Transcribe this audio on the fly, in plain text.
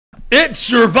It's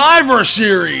Survivor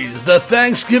Series, the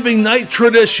Thanksgiving night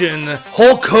tradition.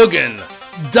 Hulk Hogan,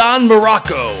 Don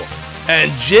Muraco,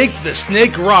 and Jake the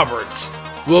Snake Roberts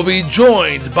will be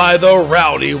joined by the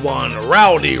rowdy one,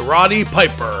 Rowdy Roddy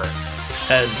Piper,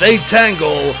 as they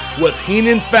tangle with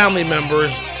Heenan Family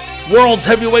members, World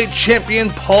Heavyweight Champion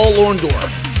Paul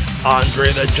Orndorff, Andre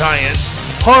the Giant,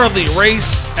 Harley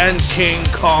Race, and King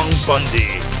Kong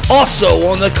Bundy. Also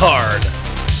on the card,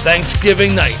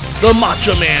 Thanksgiving night, the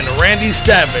Macho Man Randy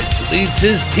Savage leads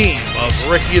his team of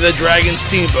Ricky the Dragon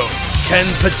Steamboat, Ken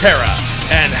Patera,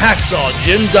 and Hacksaw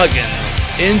Jim Duggan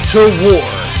into war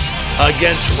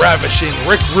against Ravishing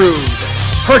Rick Rude,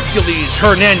 Hercules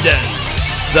Hernandez,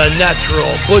 the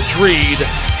Natural Butch Reed,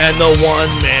 and the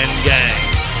One-Man Gang.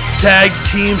 Tag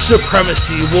team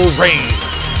supremacy will reign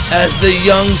as the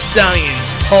Young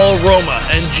Stallions Paul Roma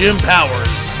and Jim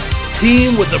Powers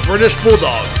team with the British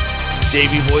Bulldogs,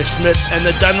 Davey Boy Smith and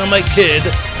the Dynamite Kid,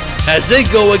 as they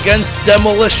go against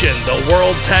Demolition, the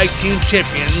World Tag Team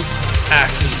Champions,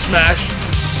 Axe and Smash,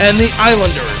 and the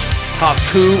Islanders,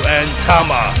 Haku and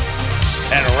Tama.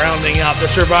 And rounding out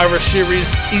the Survivor Series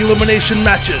elimination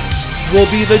matches will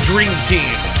be the Dream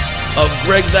Team of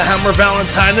Greg the Hammer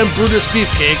Valentine and Brutus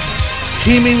Beefcake,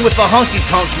 teaming with the Honky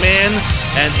Tonk Man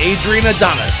and Adrian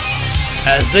Adonis,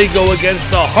 as they go against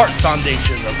the Hart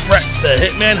Foundation of Bret the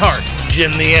Hitman Hart,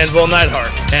 Jim the Anvil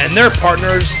Neidhart, and their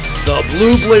partners, the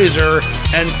Blue Blazer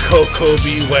and Koko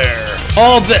Ware.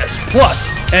 All this,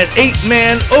 plus an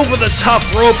 8-man over-the-top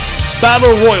rope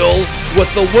battle royal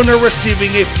with the winner receiving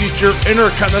a future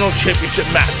Intercontinental Championship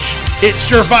match. It's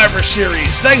Survivor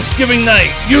Series, Thanksgiving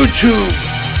night, YouTube,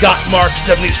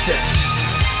 Gotmark76.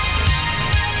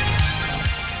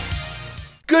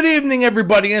 Good evening,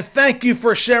 everybody, and thank you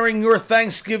for sharing your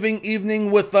Thanksgiving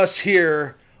evening with us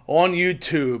here on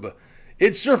YouTube.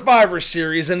 It's Survivor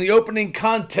Series, and the opening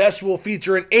contest will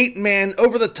feature an 8-man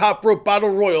over-the-top rope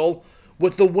battle royal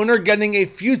with the winner getting a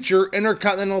future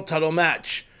Intercontinental title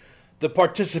match. The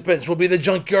participants will be the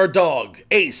Junkyard Dog,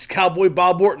 Ace Cowboy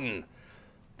Bob Orton,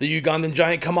 the Ugandan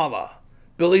Giant Kamala,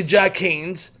 Billy Jack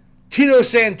Haynes, Tito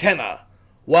Santana,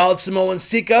 Wild Samoan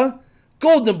Sika,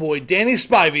 Golden Boy Danny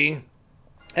Spivey,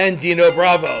 and Dino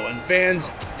Bravo. And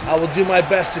fans, I will do my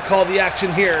best to call the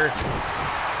action here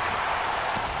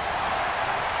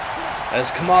as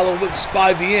Kamala whips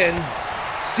Spivey in.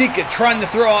 Sika trying to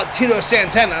throw out Tito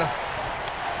Santana.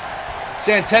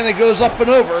 Santana goes up and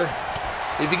over.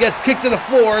 If he gets kicked to the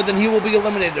floor, then he will be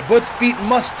eliminated. Both feet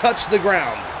must touch the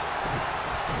ground.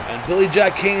 And Billy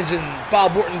Jack Haynes and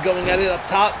Bob Orton going at it up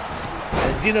top.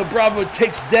 And Dino Bravo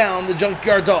takes down the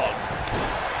Junkyard Dog.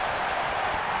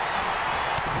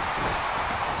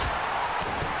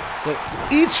 So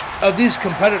each of these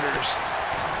competitors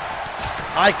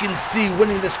I can see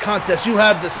winning this contest. You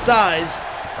have the size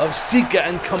of Sika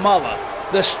and Kamala,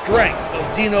 the strength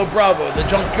of Dino Bravo, the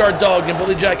Junkyard Dog, and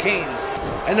Billy Jack Haynes,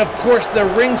 and of course the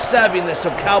ring savviness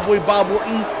of Cowboy Bob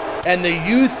Orton and the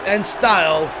youth and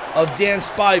style of Dan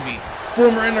Spivey.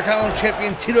 Former Intercontinental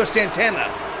Champion Tito Santana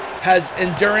has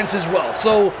endurance as well.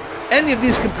 So any of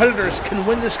these competitors can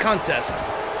win this contest.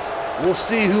 We'll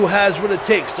see who has what it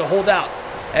takes to hold out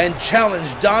and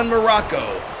challenge Don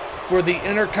Muraco for the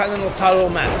Intercontinental title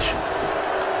match.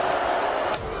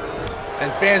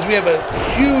 And fans, we have a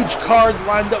huge card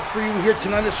lined up for you here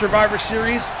tonight at Survivor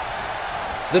Series.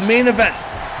 The main event,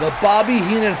 the Bobby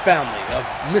Heenan family of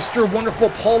Mr.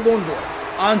 Wonderful Paul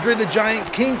Orndorff, Andre the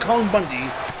Giant, King Kong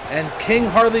Bundy, and King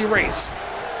Harley Race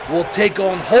will take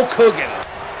on Hulk Hogan,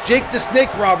 Jake the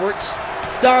Snake Roberts,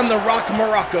 Don the Rock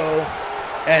Muraco,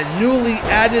 and newly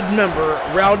added member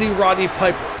Rowdy Roddy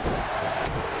Piper.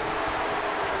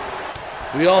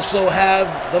 We also have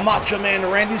the Macho Man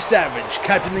Randy Savage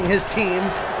captaining his team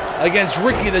against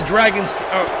Ricky the Dragon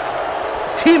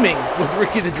teaming with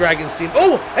Ricky the Dragon Steam.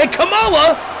 Oh, and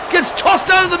Kamala gets tossed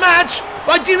out of the match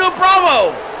by Dino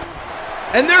Bravo.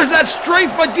 And there's that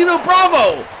strength by Dino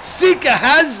Bravo. Sika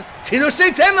has Tito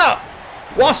Santana,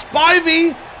 while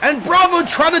Spivey and Bravo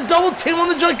try to double team on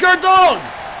the Junkyard Dog.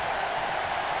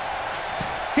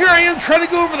 Here I am trying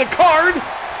to go over the card,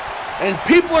 and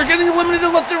people are getting eliminated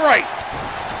left and right.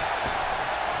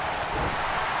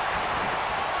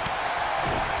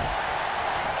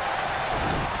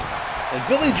 And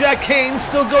Billy Jack Haynes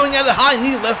still going at a high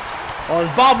knee lift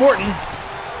on Bob Orton.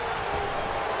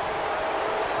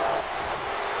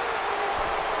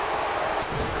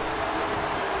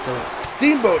 So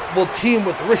Steamboat will team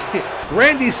with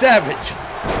Randy Savage,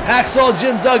 Hacksaw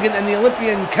Jim Duggan, and the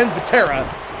Olympian Ken Patera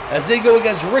as they go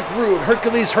against Rick Rude,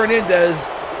 Hercules Hernandez,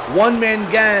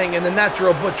 One-Man Gang, and the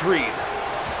Natural Butch Reed.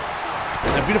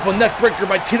 And a beautiful neck breaker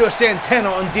by Tito Santana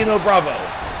on Dino Bravo.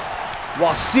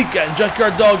 while Sika and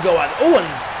Junkyard Dog go at it. Oh, and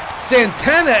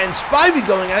Santana and Spivey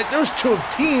going at it. Those two have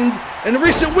teamed in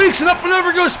recent weeks, and up and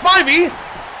over goes Spivey.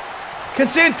 Can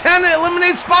Santana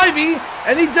eliminate Spivey?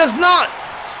 And he does not.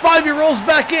 Spivey rolls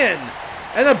back in.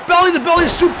 And a belly-to-belly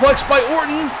suplex by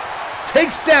Orton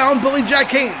takes down Billy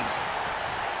Jack Haynes.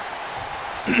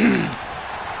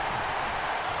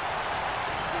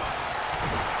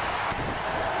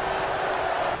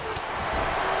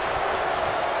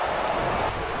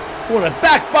 What a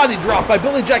back body drop by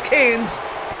Billy Jack Haynes.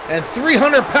 And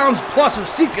 300 pounds plus of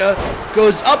Sika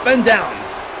goes up and down.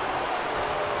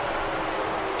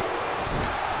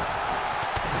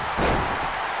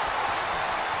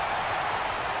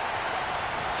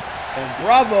 And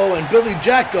Bravo and Billy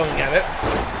Jack going at it,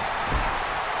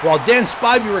 while Dan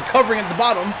Spivey recovering at the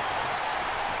bottom.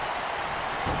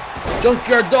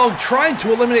 Junkyard Dog trying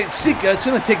to eliminate Sika. It's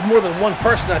going to take more than one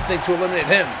person, I think, to eliminate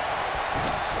him.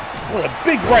 What a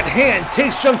big right hand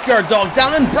takes Junkyard Dog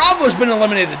down, and Bravo's been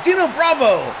eliminated. Dino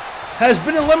Bravo has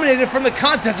been eliminated from the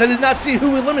contest. I did not see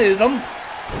who eliminated him.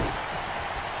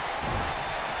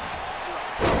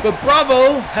 But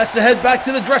Bravo has to head back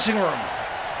to the dressing room.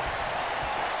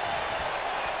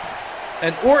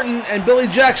 And Orton and Billy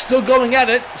Jack still going at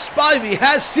it. Spivey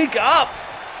has Sika up.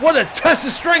 What a test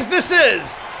of strength this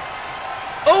is.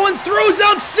 Oh, and throws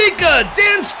out Sika.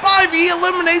 Dan Spivey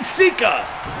eliminates Sika.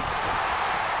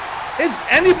 It's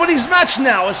anybody's match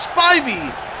now as Spivey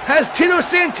has Tito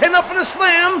Santana up in a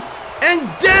slam, and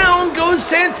down goes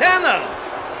Santana.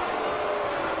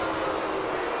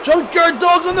 Junkyard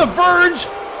Dog on the verge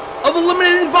of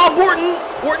eliminating Bob Orton.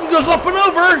 Orton goes up and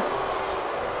over.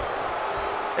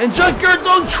 And Junkyard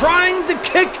Dog trying to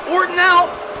kick Orton out.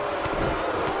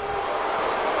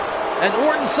 And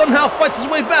Orton somehow fights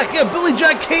his way back. Yeah, Billy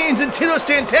Jack Haynes and Tito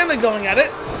Santana going at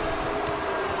it.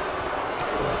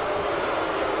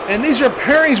 And these are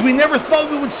pairings we never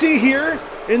thought we would see here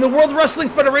in the World Wrestling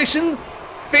Federation.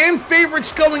 Fan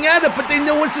favorites going at it, but they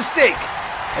know what's at stake.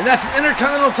 And that's an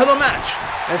Intercontinental title match.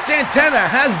 And Santana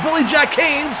has Billy Jack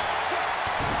Haynes.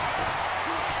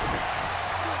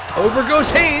 Over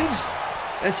goes Haynes.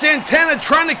 And Santana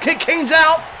trying to kick Haynes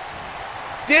out.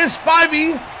 Dan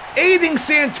Spivey aiding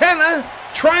Santana,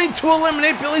 trying to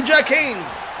eliminate Billy Jack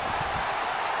Haynes.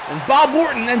 And Bob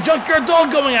Orton and Junkyard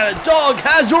Dog going at it. Dog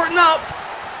has Orton up.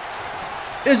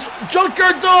 Is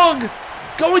Junkyard Dog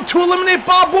going to eliminate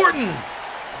Bob Orton?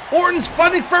 Orton's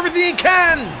fighting for everything he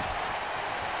can.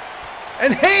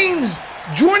 And Haynes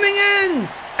joining in.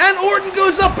 And Orton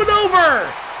goes up and over.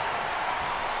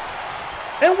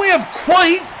 And we have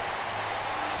quite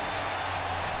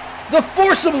the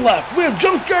foursome left. We have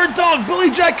Junkyard Dog,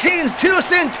 Billy Jack Haynes, Tito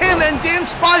Santana, and Dan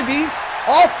Spivey.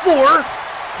 All four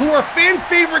who are fan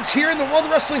favorites here in the World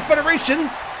Wrestling Federation.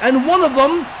 And one of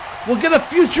them will get a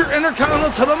future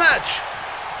Intercontinental title match.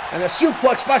 And a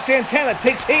suplex by Santana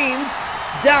takes Haynes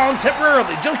down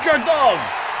temporarily. Junkyard Dog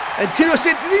and Tito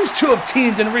Santana, these two have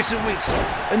teamed in recent weeks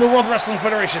in the World Wrestling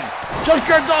Federation.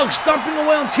 Junkyard Dog stomping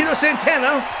away on Tito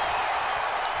Santana.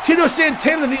 Tito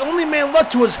Santana, the only man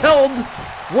left who has held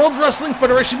World Wrestling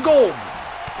Federation gold.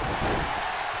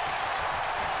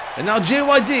 And now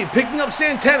JYD picking up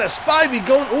Santana. Spivey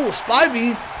going, oh,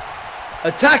 Spivey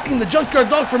attacking the Junkyard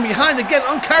Dog from behind. Again,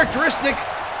 uncharacteristic,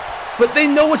 but they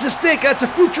know what's at stake. That's a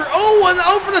future. Oh, and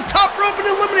over the top rope and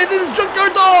eliminated is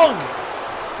Junkyard Dog.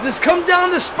 It has come down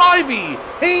to Spivey,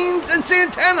 Haynes, and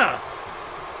Santana.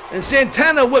 And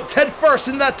Santana whipped head first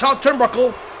in that top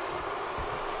turnbuckle.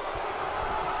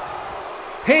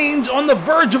 Haynes on the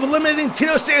verge of eliminating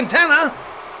Tito Santana.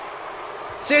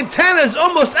 Santana is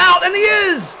almost out, and he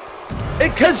is.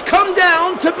 It has come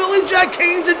down to Billy Jack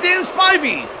Haynes and Dan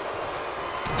Spivey.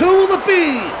 Who will it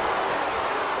be?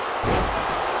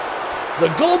 The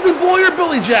Golden Boy or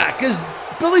Billy Jack? As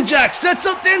Billy Jack sets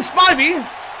up Dan Spivey.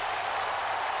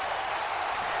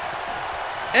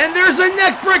 And there's a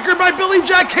neck breaker by Billy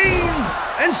Jack Haynes.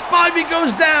 And Spivey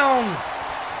goes down.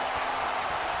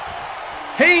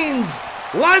 Haynes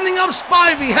lining up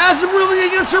Spivey. Has him really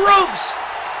against the ropes.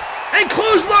 And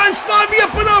clothesline Spivey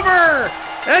up and over.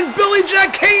 And Billy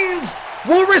Jack Haynes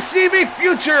will receive a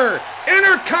future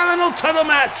Intercontinental title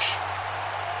match.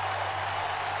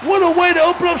 What a way to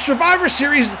open up Survivor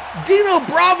Series. Dino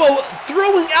Bravo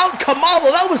throwing out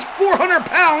Kamala. That was 400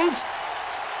 pounds.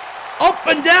 Up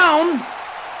and down.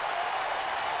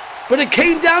 But it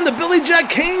came down to Billy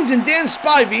Jack Haynes and Dan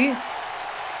Spivey.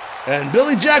 And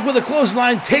Billy Jack with a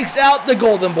clothesline takes out the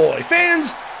Golden Boy.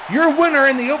 Fans, your winner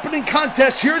in the opening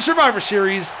contest here at Survivor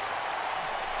Series,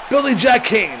 Billy Jack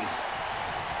Haynes.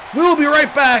 We will be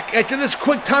right back after this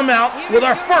quick timeout with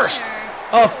our first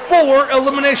of 4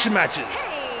 elimination matches.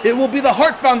 it will be the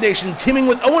Hart Foundation teaming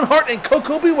with Owen Hart and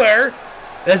Koko Beware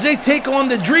as they take on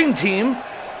the Dream Team,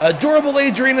 Adorable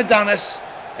Adrian Adonis,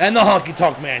 and the Honky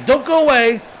Tonk Man. Don't go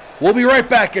away. We'll be right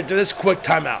back after this quick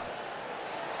timeout.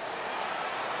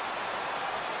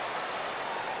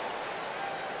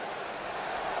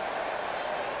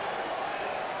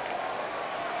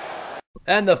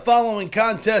 And the following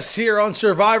contests here on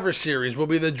Survivor Series will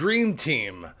be the Dream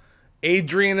Team,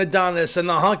 Adrian Adonis and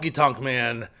the Honky Tonk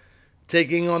Man,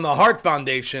 taking on the Hart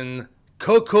Foundation,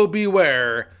 Koko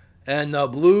Beware, and the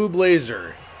Blue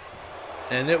Blazer.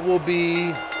 And it will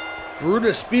be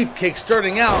Brutus Beefcake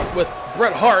starting out with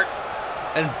Bret Hart.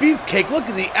 And Beefcake, look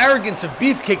at the arrogance of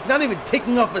Beefcake, not even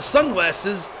taking off his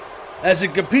sunglasses as he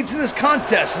competes in this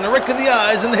contest. And a rake of the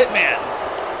eyes and the Hitman.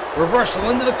 Reversal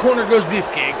into the corner goes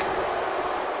Beefcake.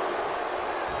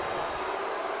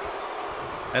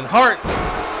 And Hart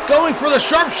going for the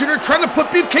sharpshooter, trying to put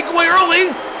Beefcake away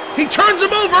early. He turns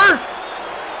him over.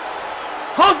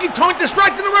 Honky Tonk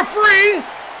distracting the referee.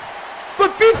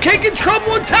 But Beefcake in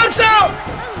trouble and taps out.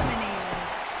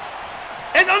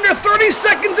 And under 30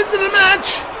 seconds into the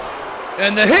match,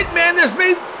 and the Hitman has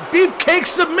made Beefcake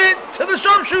submit to the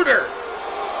sharpshooter.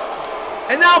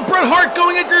 And now Bret Hart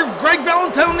going after Greg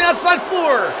Valentine on the outside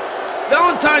floor.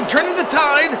 Valentine turning the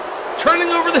tide, turning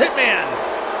over the Hitman.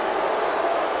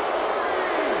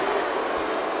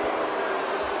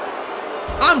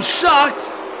 I'm shocked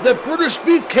that Brutus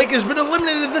Beefcake has been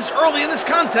eliminated this early in this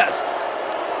contest.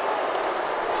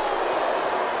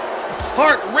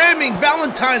 Hart ramming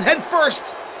Valentine head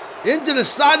first into the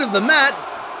side of the mat.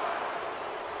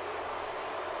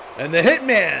 And the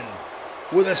Hitman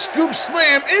with a scoop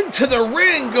slam into the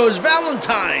ring goes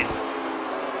Valentine.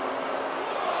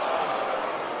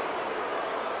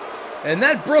 And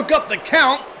that broke up the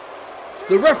count.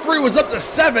 The referee was up to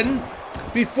 7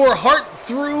 before Hart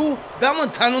threw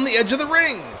Valentine on the edge of the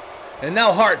ring. And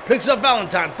now Hart picks up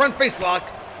Valentine, front face lock.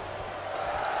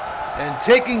 And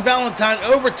taking Valentine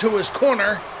over to his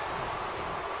corner.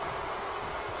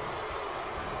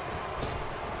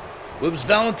 Whips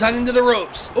Valentine into the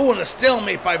ropes. Oh, and a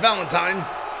stalemate by Valentine.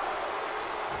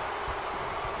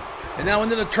 And now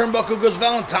into the turnbuckle goes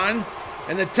Valentine.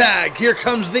 And the tag, here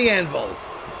comes the Anvil.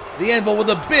 The Anvil with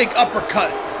a big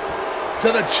uppercut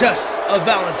to the chest of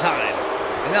Valentine.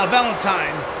 And now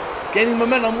Valentine gaining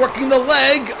momentum, working the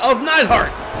leg of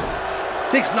Neidhart.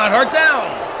 Takes Neidhart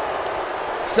down.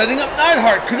 Setting up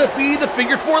Neidhart. Could it be the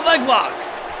figure 4 leg lock?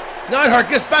 Neidhart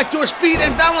gets back to his feet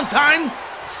and Valentine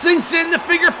sinks in the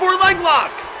figure 4 leg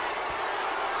lock.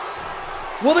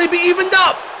 Will they be evened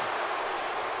up?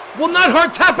 Will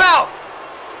Neidhart tap out?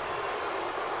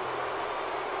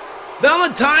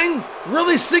 Valentine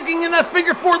really sinking in that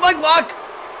figure 4 leg lock.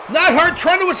 Neidhart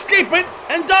trying to escape it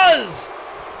and does.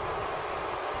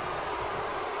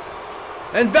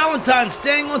 And Valentine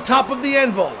staying on top of the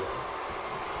Anvil.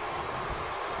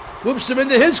 Whoops him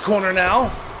into his corner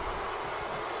now.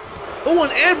 Oh,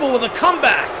 an Anvil with a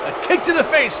comeback. A kick to the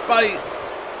face by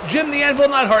Jim the Anvil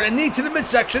Neidhart. A knee to the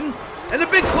midsection. And a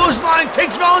big clothesline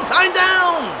takes Valentine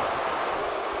down.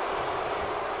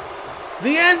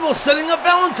 The Anvil setting up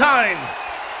Valentine.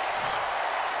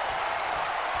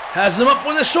 Has him up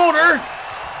on the shoulder.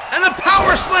 And a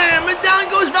power slam. And down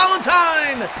goes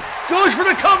Valentine. Goes for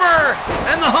the cover.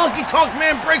 And the Honky Tonk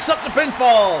Man breaks up the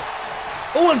pinfall.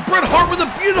 Oh, and Bret Hart with a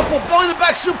beautiful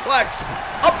belly-to-back suplex.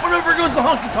 Up and over goes the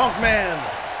Honky Tonk Man.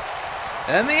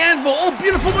 And the Anvil. Oh,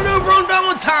 beautiful maneuver on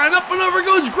Valentine. Up and over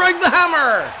goes Greg the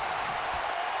Hammer.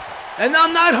 And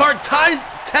now Neidhart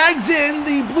tags in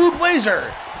the Blue Blazer.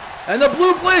 And the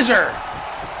Blue Blazer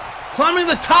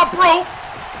climbing the top rope.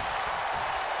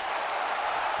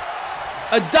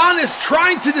 Adonis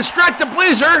trying to distract the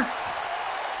Blazer.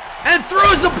 And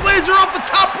throws the Blazer off the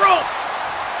top rope.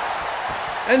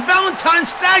 And Valentine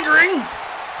staggering.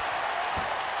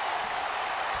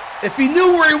 If he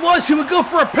knew where he was, he would go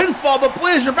for a pinfall, but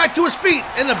Blazer back to his feet.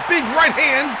 And a big right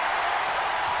hand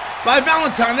by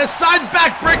Valentine. A side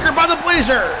backbreaker by the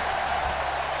Blazer.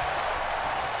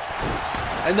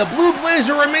 And the Blue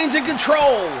Blazer remains in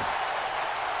control.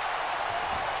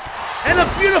 And a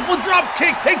beautiful drop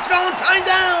kick takes Valentine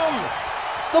down.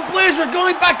 The Blazer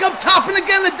going back up top, and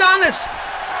again Adonis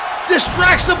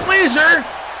distracts the Blazer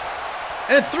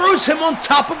and throws him on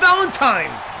top of Valentine.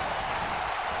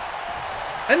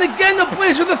 And again the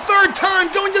Blazer the third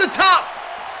time going to the top.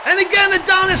 And again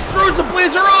Adonis throws the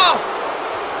Blazer off.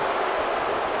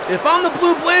 If I'm the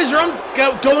Blue Blazer,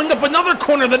 I'm going up another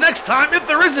corner the next time, if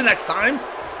there is a next time.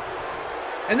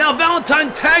 And now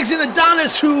Valentine tags in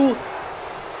Adonis, who,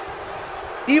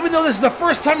 even though this is the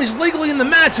first time he's legally in the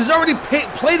match, has already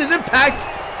played an Impact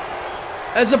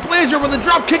As the Blazer with a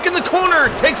drop kick in the corner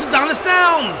takes Adonis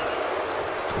down.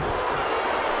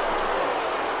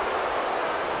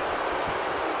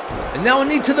 And now a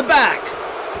knee to the back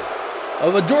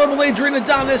of adorable Adrian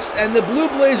Adonis, and the Blue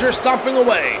Blazer stomping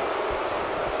away.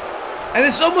 And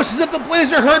it's almost as if the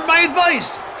Blazer heard my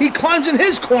advice. He climbs in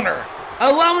his corner,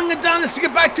 allowing Adonis to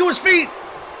get back to his feet.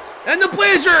 And the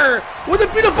Blazer with a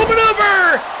beautiful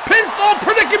maneuver, pinfall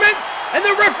predicament, and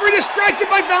the referee distracted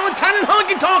by Valentine and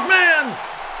Honky Tonk Man.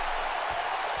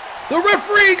 The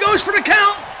referee goes for the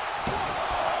count.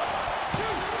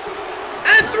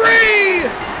 And 3.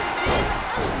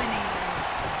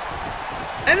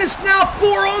 And it's now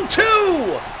 4 on 2.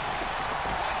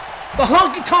 The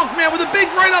Honky Tonk Man with a big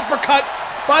right uppercut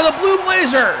by the Blue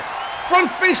Blazer.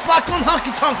 Front face lock on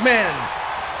Honky Tonk Man.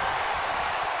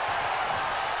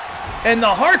 And the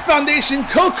Hart Foundation,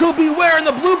 Koko, Ware, and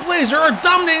the Blue Blazer are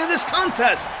dominating this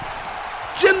contest.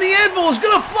 Jim the Anvil is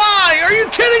gonna fly. Are you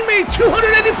kidding me?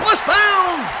 280 plus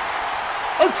pounds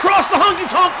across the Honky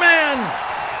Tonk Man.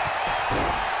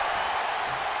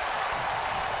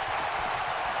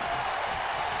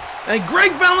 And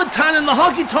Greg Valentine and the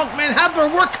Honky Tonk Man have their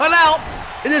work cut out.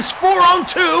 It is 4 on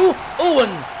 2. Owen.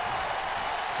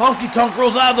 Honky Tonk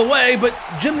rolls out of the way, but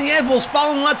Jim the Anvil is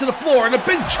following out to the floor, and a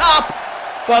big chop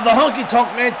by the Honky Tonk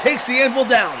Man takes the Anvil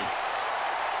down.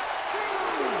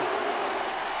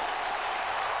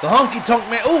 The Honky Tonk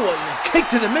Man, and a kick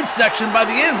to the midsection by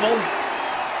the Anvil.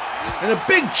 And a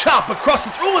big chop across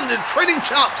the throat, and they're trading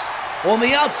chops on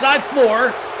the outside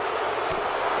floor.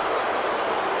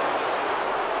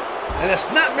 And a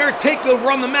snapmare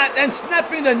takeover on the mat, and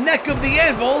snapping the neck of the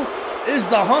Anvil is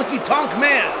the Honky Tonk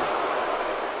Man.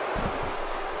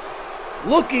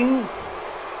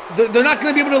 They're not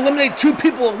going to be able to eliminate 2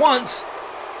 people at once.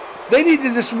 They need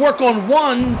to just work on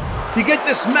one to get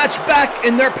this match back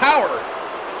in their power.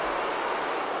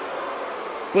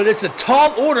 But it's a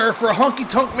tall order for Honky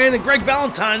Tonk Man and Greg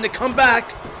Valentine to come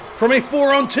back from a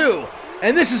 4 on 2.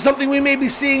 And this is something we may be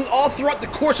seeing all throughout the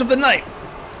course of the night.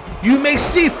 You may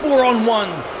see 4 on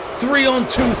 1, 3 on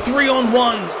 2, 3 on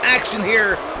 1 action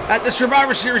here at the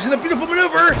Survivor Series. And a beautiful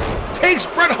maneuver takes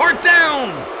Bret Hart down.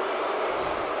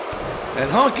 And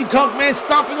Honky Tonk Man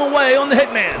stomping away on the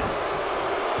Hitman.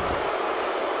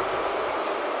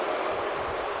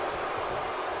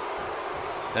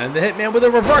 And the Hitman with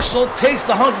a reversal takes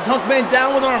the Honky Tonk Man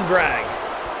down with arm drag.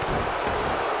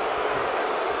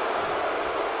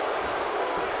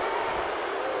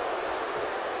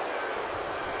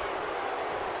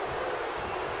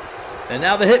 And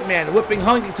now the Hitman whipping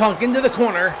Honky Tonk into the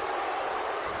corner.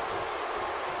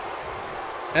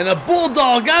 And a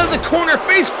Bulldog out of the corner,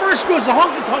 face first goes the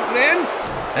Honky Tonk Man.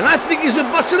 And I think he's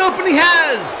been busted open. He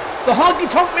has. The Honky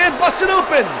Tonk Man busted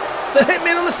open. The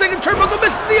Hitman on the second turnbuckle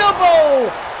misses the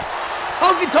elbow.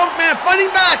 Honky Tonk Man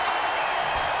fighting back.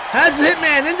 Has the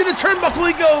Hitman into the turnbuckle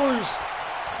he goes.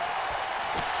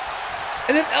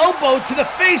 And an elbow to the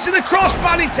face and a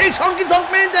crossbody takes Honky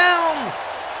Tonk Man down.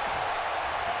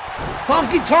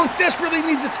 Honky Tonk desperately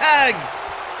needs a tag.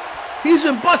 He's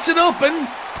been busted open,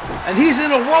 and he's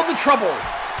in a world of trouble.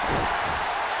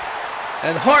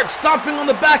 And Hart stomping on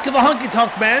the back of the Honky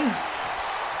Tonk Man.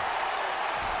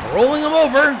 Rolling him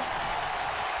over.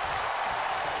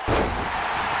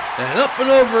 And up and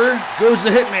over goes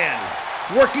the Hitman.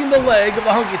 Working the leg of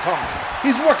the Honky Tonk.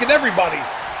 He's working everybody.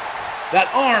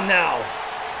 That arm now.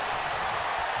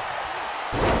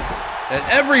 And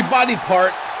every body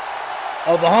part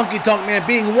of the Honky Tonk Man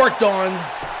being worked on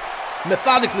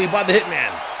methodically by the Hitman.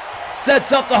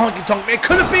 Sets up the Honky Tonk Man.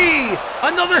 Could it be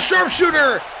another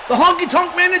sharpshooter? The Honky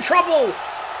Tonk Man in trouble.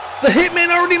 The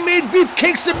Hitman already made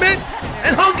Beefcake submit,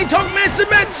 and Honky Tonk Man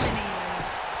submits.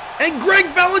 And Greg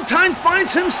Valentine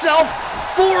finds himself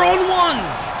 4 on 1.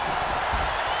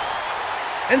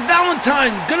 And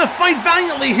Valentine gonna fight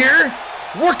valiantly here,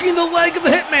 working the leg of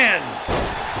the Hitman.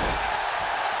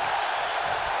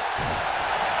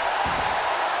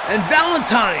 And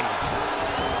Valentine,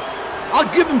 I'll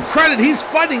give him credit, he's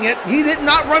fighting it. He did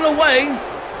not run away,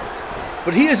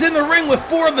 but he is in the ring with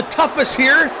 4 of the toughest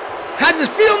here. Has his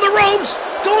feet on the ropes,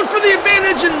 going for the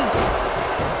advantage, and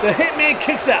the Hitman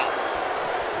kicks out.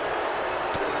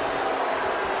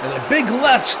 And a big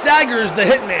left staggers the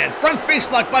Hitman. Front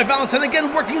face lock by Valentine,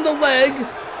 again working the leg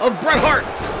of Bret Hart.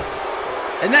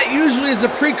 And that usually is a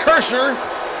precursor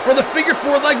for the figure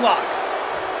 4 leg lock.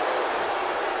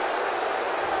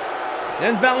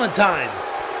 And Valentine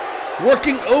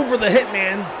working over the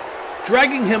Hitman,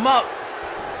 dragging him up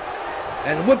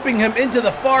and whipping him into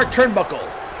the far turnbuckle.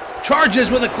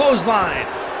 Charges with a clothesline.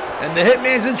 And the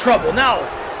Hitman's in trouble. Now,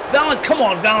 come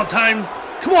on, Valentine.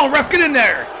 Come on, ref, get in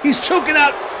there. He's choking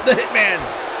out the Hitman.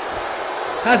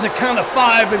 has a count of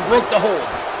 5 and broke the hold.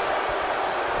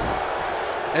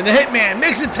 And the Hitman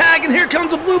makes a tag, and here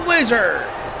comes the Blue Blazer.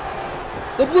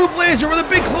 The Blue Blazer with a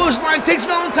big clothesline takes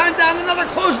Valentine down, another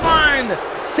clothesline.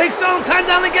 Takes Valentine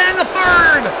down again, a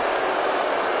third.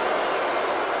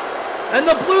 And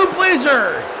the Blue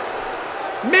Blazer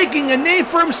making a name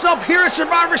for himself here at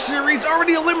Survivor Series,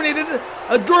 already eliminated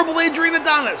adorable Adrian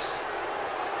Adonis.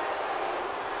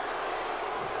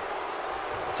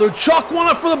 So chalk 1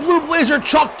 up for the Blue Blazer,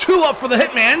 chalk 2 up for the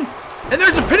Hitman. And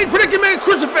there's a pinning predicament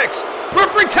crucifix.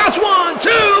 Referee counts 1, 2,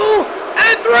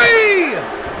 and 3.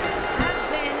 Has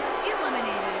been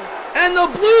eliminated. And the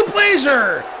Blue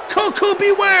Blazer, Koko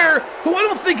Ware, who I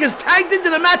don't think is tagged into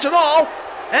the match at all,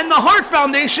 and the Hart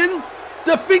Foundation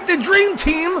defeat the Dream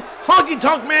Team, Honky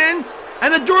Tonk Man,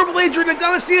 and adorable Adrian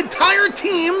Adonis. The entire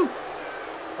team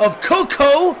of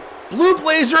Koko, Blue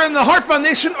Blazer, and the Hart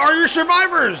Foundation are your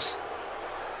survivors.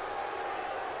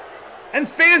 And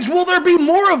fans, will there be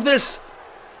more of this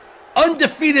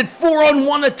undefeated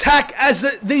 4-on-1 attack as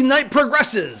the night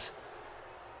progresses?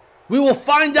 We will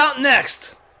find out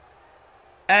next,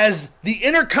 as the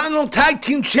Intercontinental Tag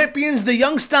Team Champions, the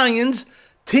Young Stallions,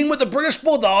 team with the British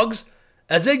Bulldogs,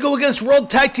 as they go against World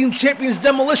Tag Team Champions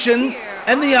Demolition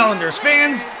and the Islanders.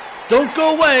 Fans, don't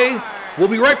go away. We'll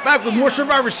be right back with more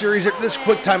Survivor Series after this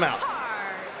quick timeout.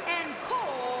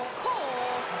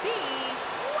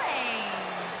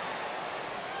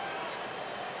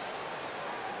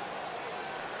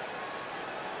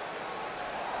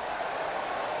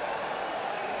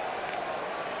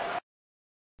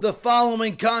 The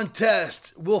following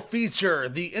contest will feature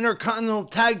the Intercontinental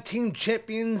Tag Team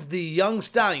Champions, the Young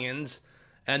Stallions,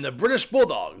 and the British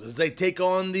Bulldogs as they take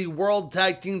on the World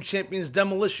Tag Team Champions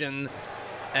Demolition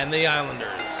and the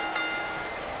Islanders.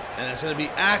 And it's going to be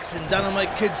Axe and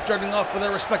Dynamite Kid starting off for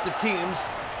their respective teams.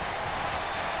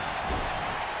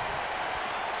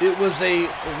 It was a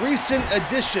recent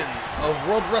edition of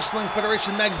World Wrestling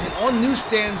Federation magazine on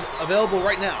newsstands available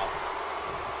right now,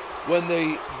 when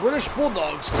the British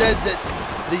Bulldogs said that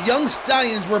the Young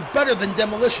Stallions were better than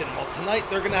Demolition. Well, tonight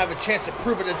they're going to have a chance to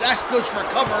prove it as Axe goes for a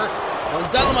cover on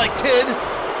Dynamite Kid,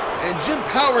 and Jim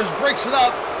Powers breaks it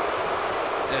up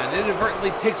and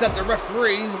inadvertently takes out the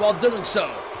referee while doing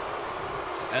so.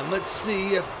 And let's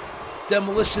see if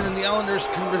Demolition and the Islanders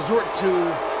can resort to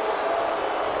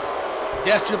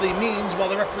dastardly means while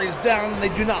the referee is down, and they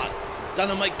do not.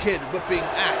 Dynamite Kid whipping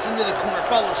Axe into the corner,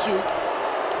 follow suit.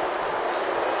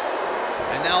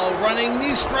 And now a running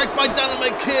knee strike by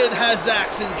Dynamite Kid has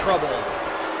Axe in trouble.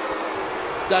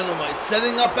 Dynamite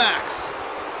setting up Axe.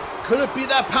 Could it be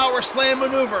that power slam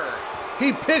maneuver?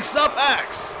 He picks up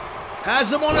Axe.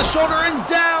 Has him on his shoulder and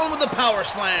down with a power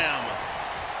slam.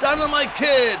 Dynamite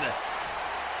Kid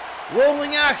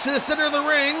rolling Axe to the center of the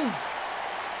ring.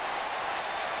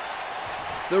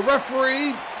 The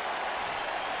referee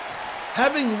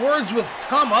having words with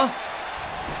Tama.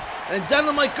 And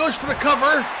Dynamite goes for the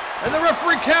cover. And the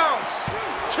referee counts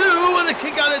 2 and a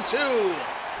kick out at 2.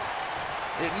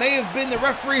 It may have been the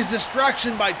referee's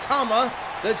distraction by Tama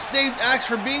that saved Axe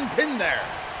from being pinned there.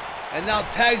 And now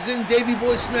tags in Davey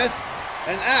Boy Smith,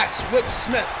 and Axe whips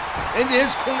Smith into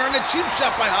his corner, and a cheap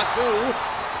shot by Haku.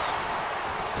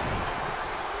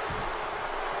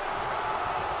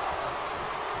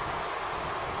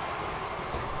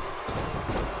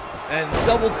 And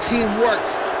double teamwork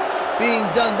being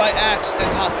done by Axe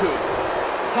and Haku.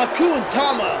 Haku and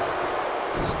Tama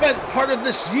spent part of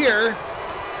this year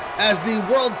as the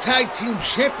World Tag Team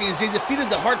Champions. They defeated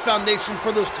the Hart Foundation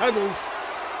for those titles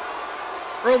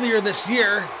earlier this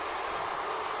year,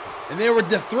 and they were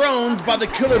dethroned by the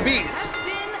Killer Bees.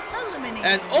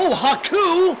 And oh,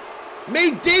 Haku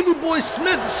made Davey Boy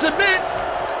Smith submit,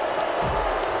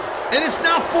 and it's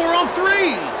now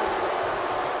 4-on-3.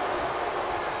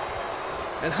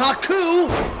 And Haku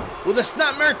with a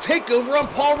snapmare takeover on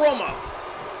Paul Roma.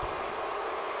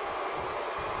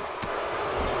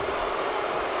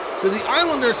 So the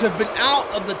Islanders have been out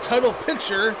of the title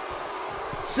picture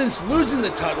since losing the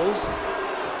titles,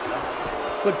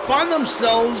 but find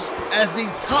themselves as the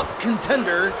top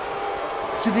contender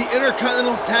to the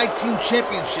Intercontinental Tag Team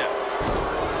Championship.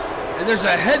 And there's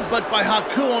a headbutt by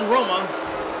Haku on Roma.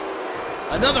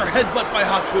 Another headbutt by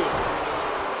Haku.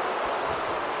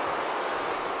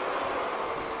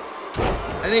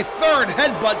 And a third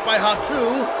headbutt by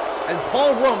Haku, and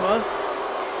Paul Roma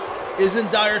is in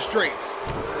dire straits.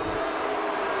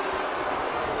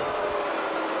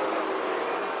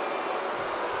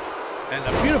 And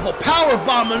a beautiful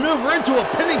powerbomb maneuver into a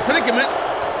pinning predicament.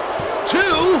 2.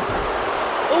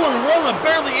 Oh, and Roma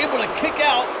barely able to kick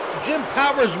out. Jim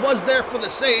Powers was there for the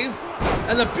save.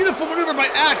 And a beautiful maneuver by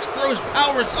Axe throws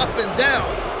Powers up and down.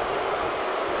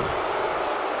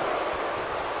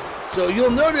 So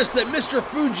you'll notice that Mr.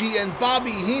 Fuji and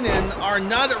Bobby Heenan are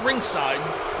not at ringside.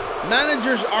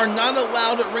 Managers are not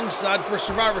allowed at ringside for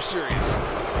Survivor Series.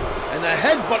 And a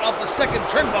headbutt up the second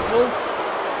turnbuckle,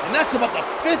 and that's about the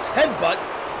 5th headbutt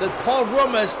that Paul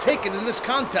Roma has taken in this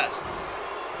contest.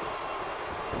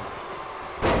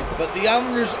 But the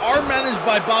Islanders are managed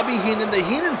by Bobby Heenan. The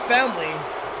Heenan family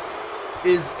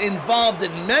is involved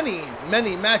in many,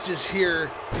 many matches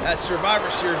here at Survivor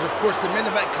Series. Of course, the main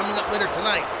event coming up later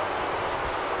tonight.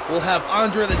 We'll have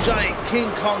Andre the Giant,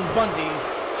 King Kong Bundy,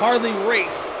 Harley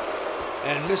Race,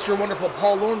 and Mr. Wonderful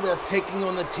Paul Orndorff taking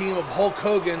on the team of Hulk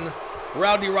Hogan,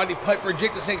 Roddy Piper,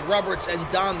 Jake the Snake Roberts, and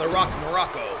Don the Rock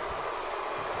Muraco.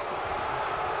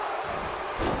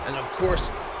 And of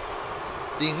course,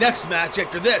 the next match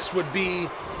after this would be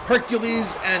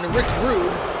Hercules and Rick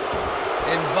Rude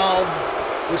involved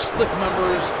with Slick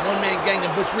members, One Man Gang,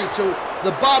 and Butch Reed. So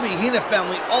the Bobby Heenan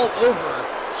family all over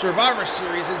Survivor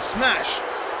Series and Smash,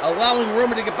 allowing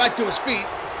Roman to get back to his feet.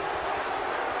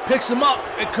 Picks him up.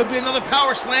 It could be another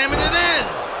power slam, and it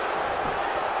is!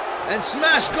 And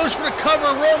Smash goes for the cover.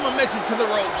 Roma makes it to the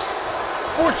ropes.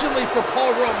 Fortunately for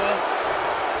Paul Roma,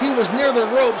 he was near the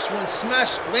ropes when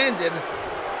Smash landed,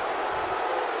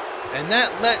 and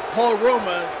that let Paul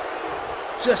Roma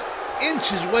just inch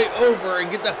his way over and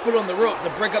get that foot on the rope to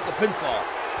break up the pinfall.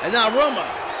 And now Roma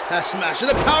has Smash in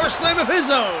a power slam of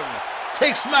his own.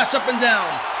 Takes Smash up and down.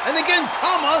 And again,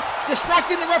 Tama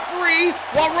distracting the referee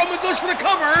while Roma goes for the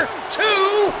cover. 2,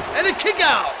 and a kick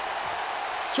out.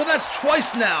 So that's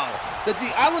twice now that the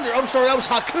Islanders, I'm sorry, that was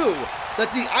Haku, that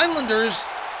the Islanders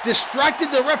distracted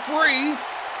the referee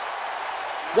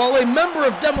while a member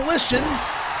of Demolition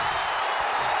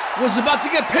was about to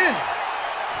get pinned.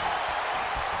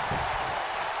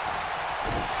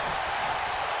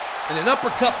 And an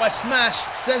uppercut by Smash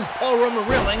sends Paul Roma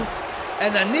reeling,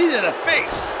 and a knee to the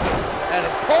face. And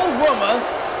Paul Roma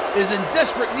is in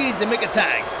desperate need to make a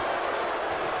tag.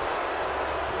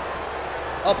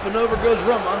 Up and over goes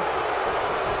Roma,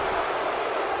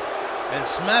 and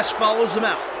Smash follows him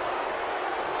out.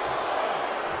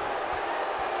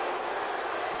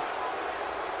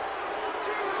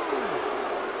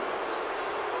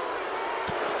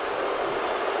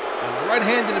 Right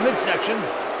hand in the midsection.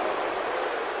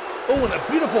 Oh, and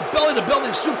a beautiful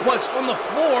belly-to-belly suplex on the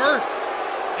floor.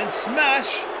 And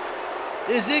Smash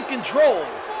is in control.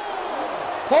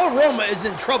 Paul Roma is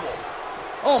in trouble.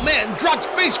 Oh, man, dropped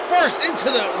face first into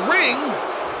the ring.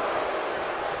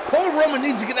 Paul Roma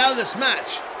needs to get out of this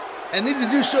match, and needs to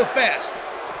do so fast.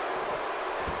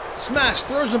 Smash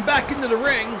throws him back into the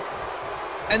ring.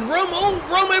 And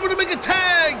Roma able to make a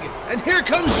tag. And here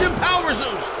comes Jim Powers.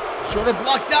 Sort of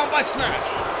blocked down by Smash.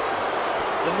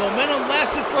 The momentum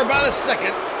lasted for about a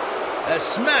second as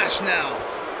Smash now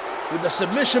with the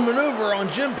submission maneuver on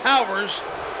Jim Powers.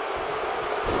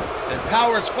 And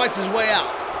Powers fights his way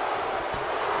out.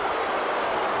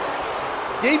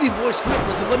 Davey Boy Smith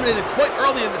was eliminated quite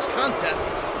early in this contest.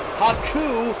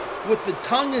 Haku with the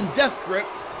tongue and death grip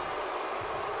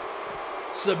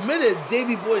submitted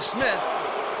Davey Boy Smith,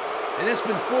 and it's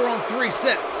been 4-on-3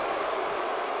 since.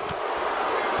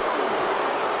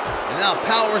 And now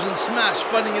Powers and Smash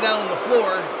fighting it out on the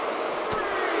floor.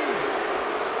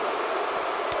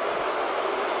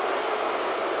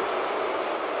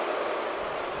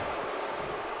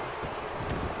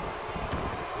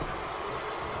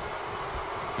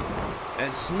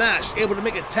 And Smash able to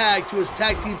make a tag to his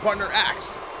tag team partner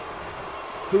Axe,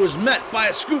 who was met by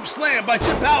a scoop slam by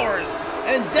Jim Powers.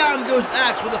 And down goes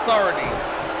Axe with authority.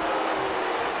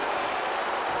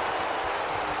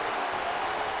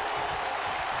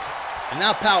 And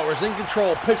now Powers in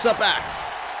control, picks up Axe.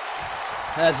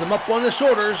 Has him up on the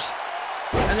shoulders.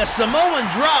 And a Samoan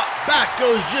drop. Back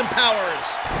goes Jim Powers.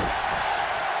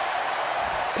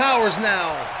 Powers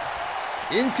now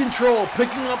in control,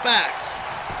 picking up Axe.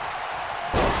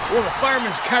 Well, the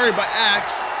fireman's carried by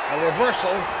Axe. A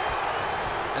reversal.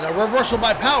 And a reversal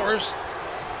by Powers.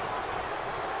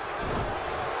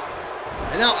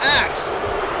 And now Axe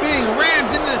being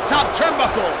rammed into the top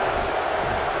turnbuckle.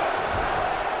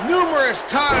 Numerous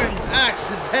times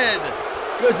Axe's head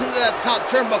goes into that top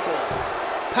turnbuckle.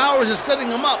 Powers is setting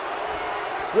him up.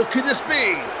 What could this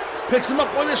be? Picks him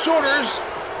up on his shoulders.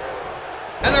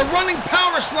 And a running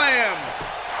power slam.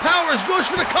 Powers goes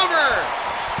for the cover.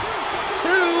 2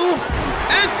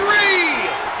 and 3.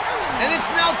 And it's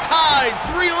now tied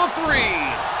 3-on-3.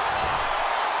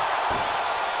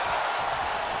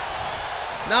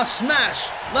 Now Smash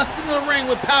left in the ring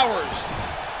with Powers.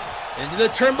 Into the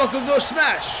turnbuckle goes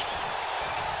Smash.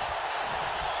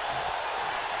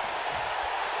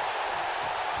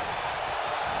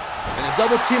 And a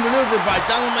double team maneuver by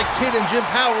Dynamite Kid and Jim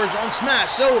Powers on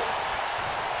Smash. So,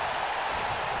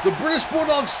 the British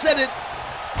Bulldogs said it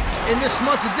in this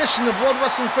month's edition of World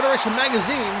Wrestling Federation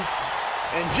magazine.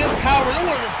 And Jim Powers,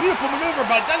 oh, a beautiful maneuver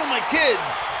by Dynamite Kid,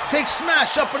 takes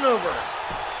Smash up and over.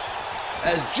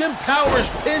 As Jim Powers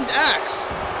pinned Axe.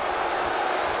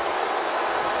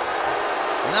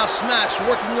 And now Smash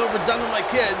working over Dynamite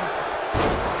Kid.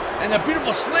 And a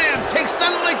beautiful slam takes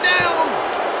Dynamite down.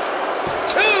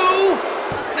 2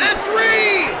 and 3.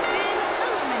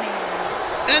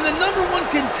 And the number 1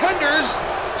 contenders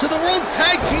to the World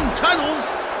Tag Team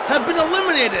titles have been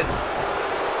eliminated.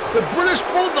 The British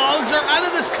Bulldogs are out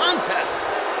of this contest.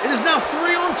 It is now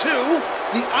 3-on-2.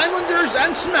 The Islanders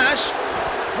and Smash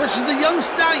versus the Young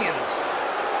Stallions.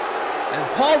 And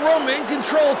Paul Roma in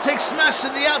control takes Smash to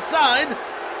the outside.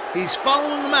 He's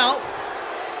following them out.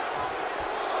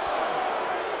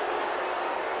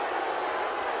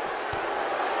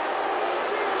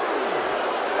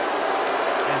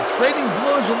 Trading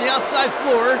blows on the outside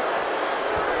floor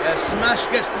as Smash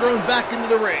gets thrown back into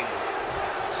the ring.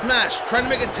 Smash trying to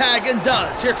make a tag and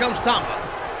does. Here comes Tama.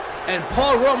 And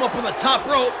Paul Roma up on the top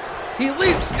rope. He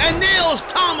leaps and nails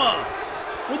Tama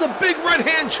with a big right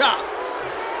hand chop.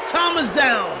 Tama's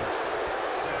down.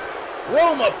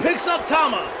 Roma picks up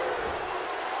Tama.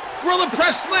 Gorilla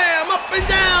press slam. Up and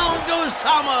down goes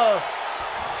Tama.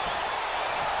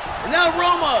 And now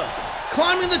Roma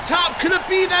climbing the top. Could it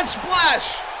be that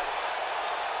splash?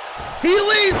 He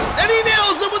leaps and he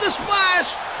nails him with a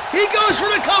splash. He goes for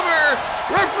the cover.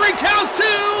 Referee counts 2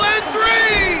 and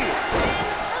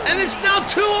 3. And it's now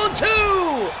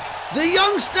 2-on-2. The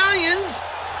Young Stallions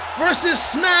versus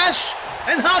Smash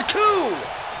and Haku.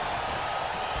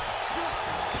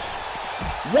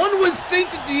 One would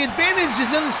think that the advantage is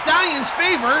in the Stallions'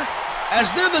 favor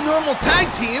as they're the normal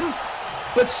tag team,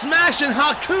 but Smash and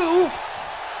Haku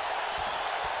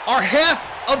are half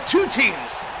of 2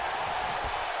 teams.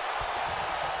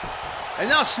 And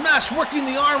now Smash working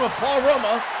the arm of Paul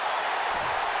Roma.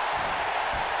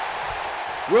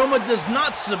 Roma does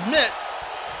not submit,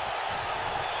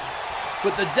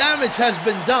 but the damage has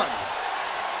been done.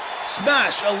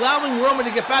 Smash allowing Roma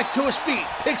to get back to his feet,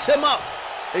 picks him up.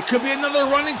 It could be another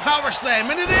running power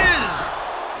slam, and it is!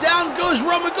 Down goes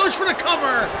Roma, goes for the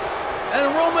cover,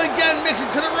 and Roma again makes it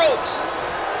to the ropes.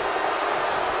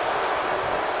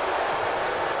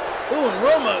 Ooh, and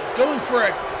Roma going for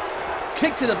a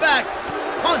kick to the back,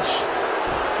 punch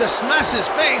to Smash's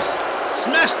face.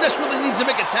 Smash desperately needs to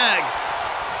make a tag.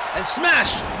 And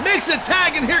Smash makes a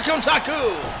tag, and here comes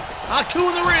Haku. Haku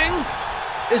in the ring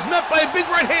is met by a big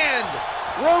right hand.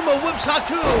 Roma whips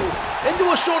Haku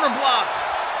into a shoulder block.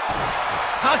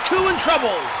 Haku in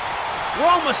trouble.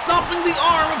 Roma stomping the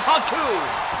arm of Haku.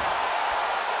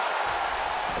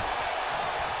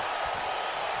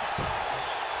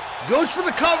 Goes for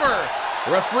the cover.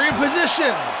 Referee in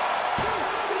position.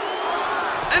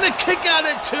 And a kick out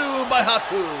at 2 by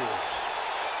Haku.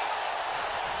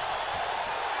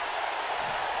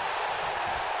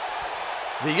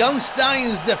 The Young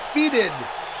Stallions defeated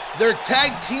their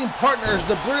tag team partners,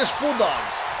 the British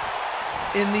Bulldogs,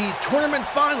 in the tournament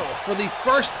final for the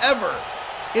first ever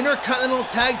Intercontinental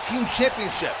Tag Team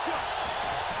Championship.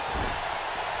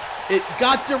 It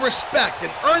got the respect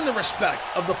and earned the respect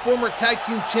of the former tag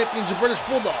team champions, the British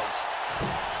Bulldogs.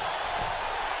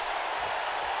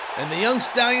 And the Young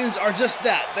Stallions are just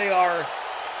that. They are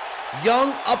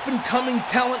young, up-and-coming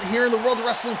talent here in the World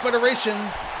Wrestling Federation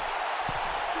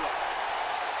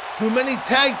who many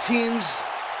tag teams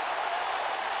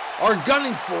are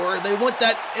gunning for. They want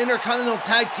that Intercontinental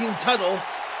Tag Team title.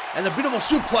 And a beautiful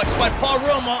suplex by Paul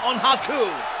Roma on Haku.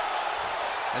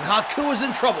 And Haku is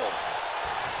in trouble.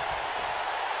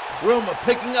 Roma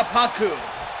picking up Haku.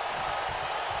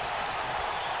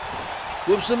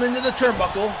 Whoops him into the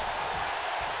turnbuckle.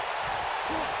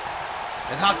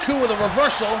 And Haku with a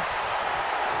reversal.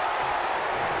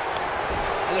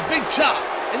 And a big chop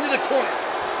into the corner.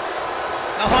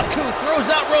 Now Haku throws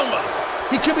out Roma.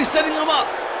 He could be setting him up.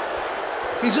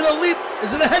 He's gonna leap.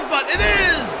 Is it a headbutt? It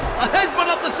is! A headbutt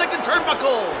up the second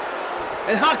turnbuckle.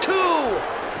 And Haku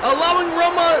allowing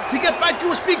Roma to get back to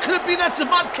his feet. Could it be that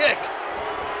savant kick?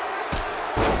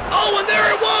 Oh, and there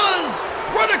it was!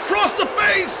 Run across the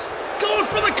face! Going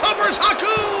for the covers,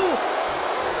 Haku!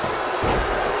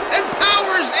 And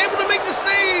Powers able to make the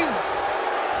save!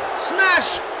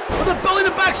 Smash with a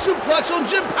belly-to-back suplex on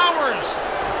Jim Powers.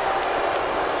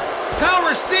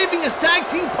 Powers saving his tag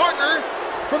team partner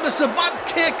from the savant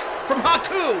kick from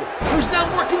Haku, who's now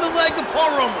working the leg of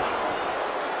Paul Roma.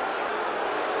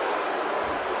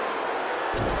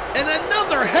 And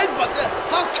another headbutt.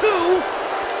 Haku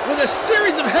with a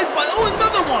series of headbutts. Oh,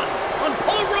 another one. on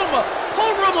Paul Roma.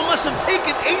 Paul Roma must have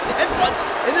taken 8 headbutts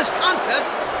in this contest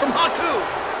from Haku.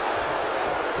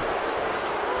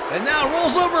 And now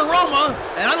rolls over Roma,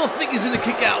 and I don't think he's going to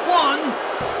kick out. 1,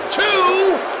 2,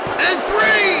 and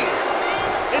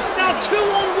 3. It's now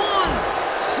 2-on-1.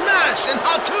 Smash and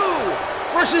Haku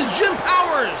versus Jim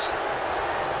Powers.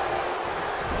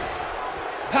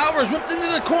 Powers whipped into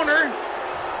the corner.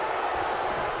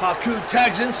 Haku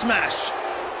tags in Smash.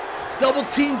 Double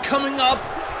team coming up.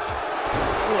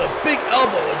 Ooh, a big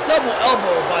elbow, a double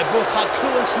elbow by both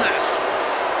Haku and Smash.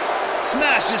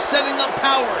 Smash is setting up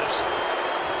Powers.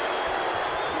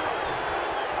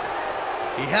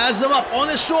 He has him up on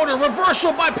his shoulder.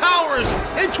 Reversal by Powers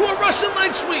into a Russian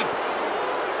leg sweep.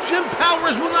 Jim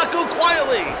Powers will not go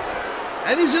quietly.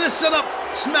 And he's going to set up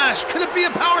Smash. Could it be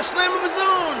a power slam of his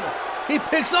own? He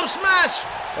picks up Smash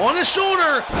on his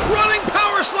shoulder. Running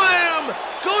power slam.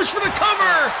 Goes for the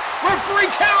cover.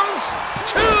 Referee counts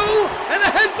 2. And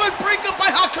a headbutt breakup by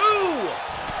Haku,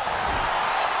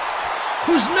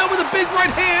 who's met with a big right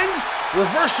hand.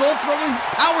 Reversal, throwing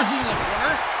Powers into the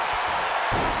corner.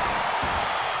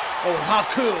 Oh,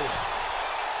 Haku.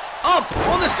 Up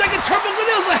on the second turnbuckle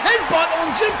nails, a headbutt on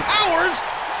Jim Powers,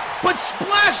 but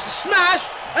smash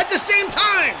at the same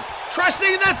time. Try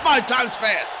saying that 5 times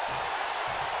fast.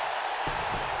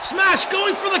 Smash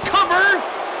going for the cover.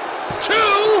 2,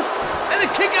 and a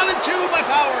kick out at 2 by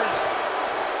Powers.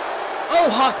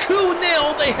 Oh, Haku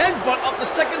nailed a headbutt up the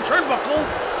second turnbuckle,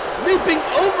 leaping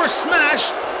over Smash,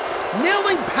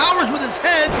 nailing Powers with his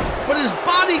head, but his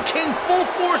body came full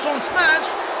force on Smash,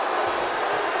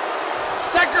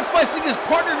 sacrificing his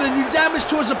partner to do damage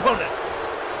to his opponent.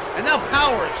 And now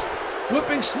Powers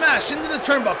whipping Smash into the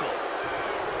turnbuckle.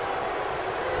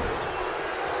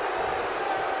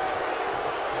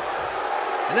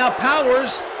 And now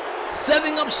Powers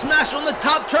setting up Smash on the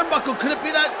top turnbuckle. Could it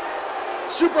be that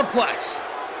superplex?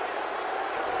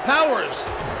 Powers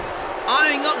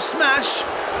eyeing up Smash.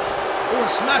 Oh, and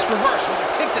Smash reverse with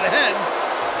a kick to the head.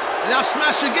 And now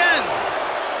Smash again.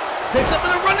 Picks up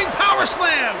in a running power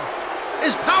slam.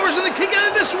 Is Powers going to kick out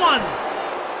of this one?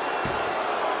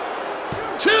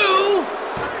 2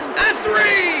 and 3.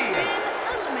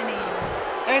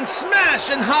 And Smash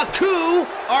and Haku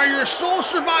are your sole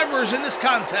survivors in this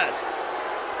contest.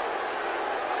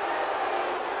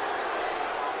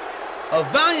 A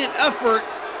valiant effort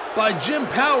by Jim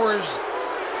Powers,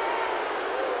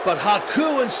 but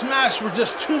Haku and Smash were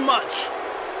just too much.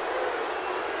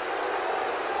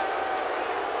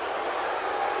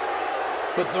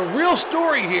 But the real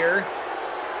story here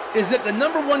is that the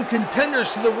 #1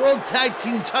 contenders to the World Tag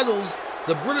Team titles,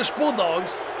 the British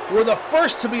Bulldogs, were the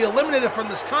first to be eliminated from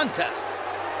this contest.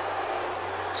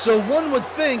 So one would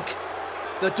think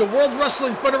that the World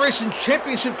Wrestling Federation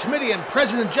Championship Committee and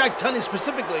President Jack Tunney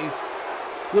specifically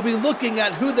will be looking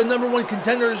at who the #1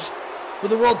 contenders for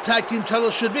the World Tag Team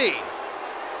titles should be.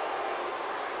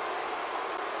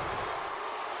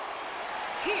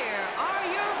 Here are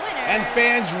your winners. And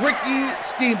fans, Ricky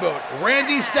Steamboat,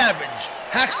 Randy Savage,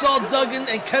 Hacksaw Duggan,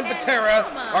 and Ken Patera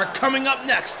are coming up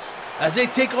next as they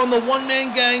take on the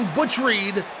one-man gang, Butch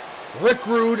Reed, Rick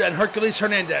Rude, and Hercules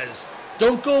Hernandez.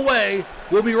 Don't go away.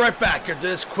 We'll be right back after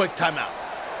this quick timeout.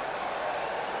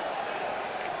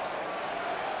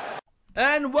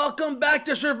 And welcome back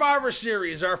to Survivor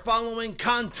Series. Our following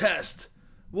contest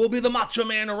will be the Macho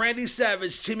Man Randy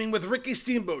Savage teaming with Ricky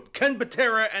Steamboat, Ken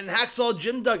Patera, and Hacksaw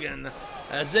Jim Duggan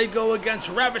as they go against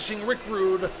Ravishing Rick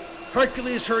Rude,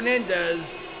 Hercules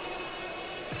Hernandez,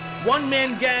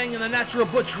 one-man gang, and the Natural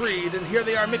Butch Reed. And here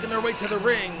they are making their way to the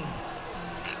ring.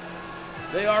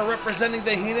 They are representing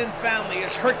the Heenan family.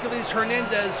 It's Hercules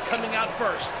Hernandez coming out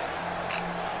first.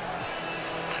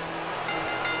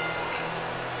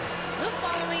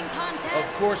 Of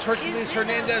course, Hercules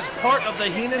Hernandez, part of the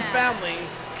Heenan family.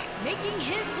 Making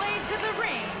his way to the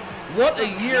ring. What a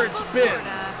year it's been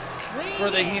for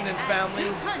the Heenan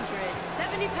family.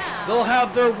 They'll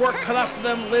have their work cut out for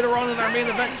them later on in our main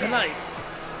event tonight.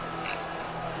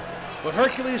 But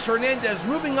Hercules Hernandez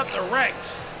moving up the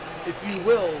ranks, if you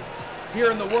will, here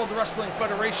in the World Wrestling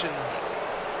Federation.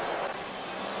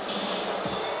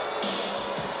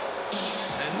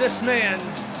 And this man,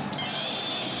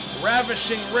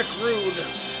 Ravishing Rick Rude,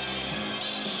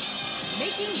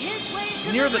 making his way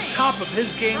to near the the top of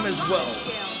his game as well.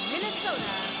 Minnesota,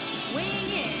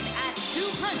 weighing in at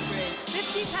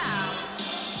 250 pounds,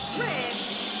 Rick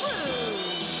Rude.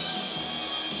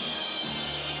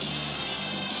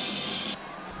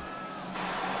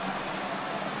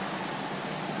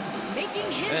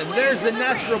 Making his And way there's to the the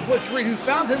natural ring. Butch Reed, who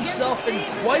found himself in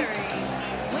quite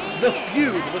the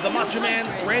feud with the Macho Man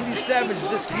Randy Savage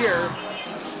this year.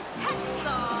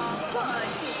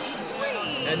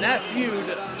 And that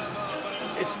feud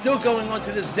is still going on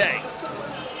to this day.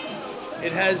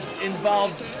 It has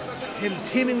involved him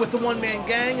teaming with the One-Man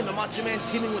Gang and the Macho Man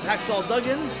teaming with Hacksaw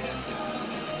Duggan.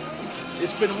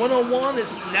 It's been one-on-one.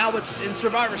 Now it's in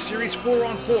Survivor Series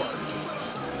 4-on-4.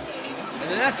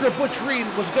 And then after Butch Reed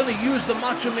was going to use the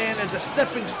Macho Man as a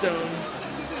stepping stone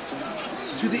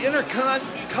to the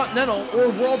Intercontinental or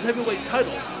World Heavyweight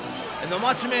title. And the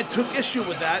Macho Man took issue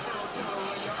with that.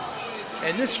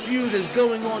 And this feud is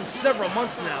going on several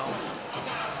months now.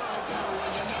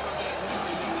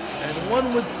 And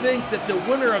one would think that the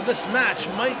winner of this match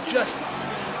might just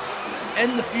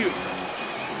end the feud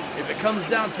if it comes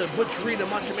down to Butch Reed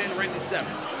and Macho Man Randy Savage.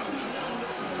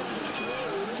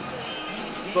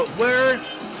 But where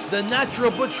the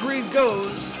natural Butch Reed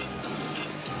goes,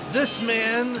 this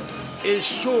man is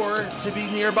sure to be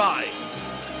nearby.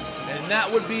 And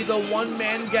that would be the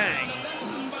One-Man Gang.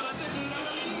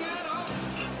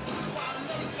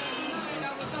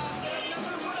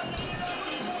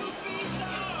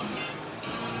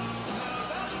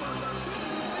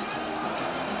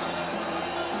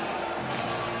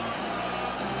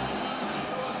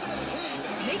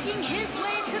 Making his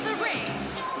way to the ring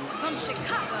from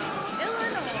Chicago,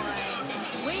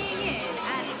 Illinois, weighing in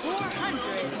at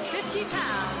 450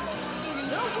 pounds,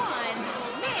 the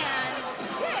One-Man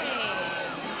Gang.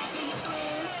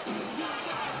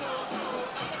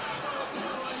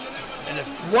 And if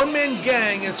One-Man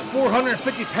Gang is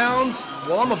 450 pounds,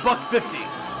 well, I'm $150.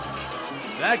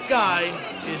 That guy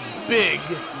is big,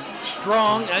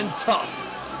 strong, and tough.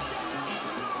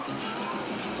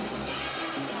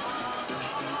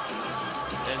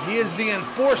 He is the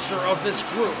enforcer of this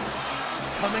group,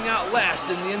 coming out last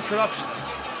in the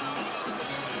introductions.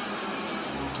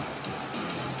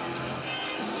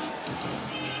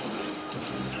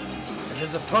 And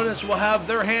his opponents will have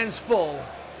their hands full.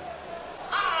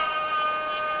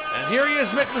 And here he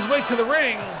is making his way to the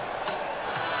ring.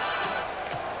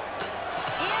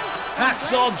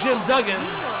 Hacksaw Jim Duggan.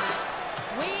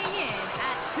 Weighing in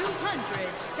at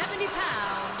 270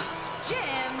 pounds,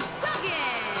 Jim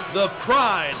Duggan. The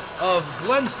pride of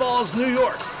Glen Falls, New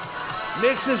York,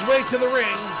 makes his way to the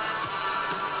ring.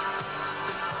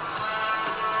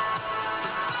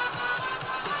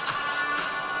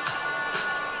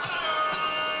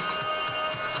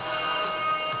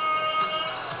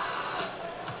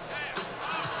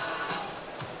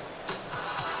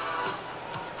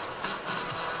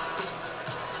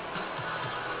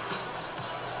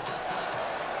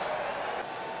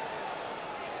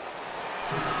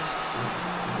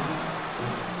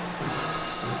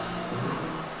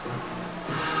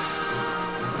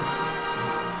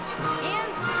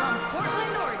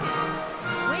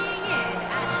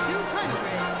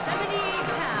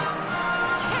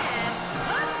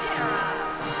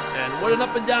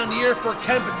 Up and down the year for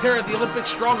Ken Patera, the Olympic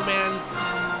strongman.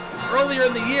 Earlier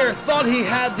in the year, thought he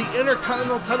had the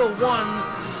Intercontinental title won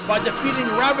by defeating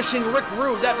Ravishing Rick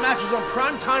Rude. That match was on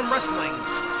Primetime Wrestling.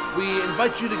 We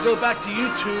invite you to go back to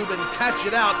YouTube and catch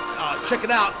it out, check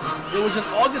it out. It was in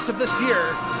August of this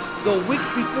year, the week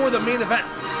before the main event,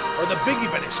 or the big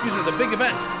event, excuse me, the big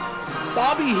event.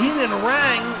 Bobby Heenan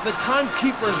rang the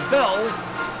timekeeper's bell,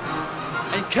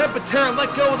 and Ken Patera let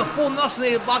go of the full Nelson.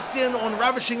 They locked in on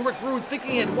Ravishing Rick Rude,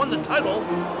 thinking he had won the title.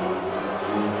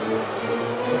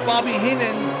 Bobby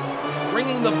Heenan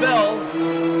ringing the bell,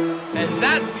 and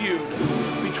that feud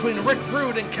between Rick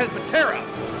Rude and Ken Patera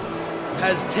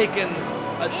has taken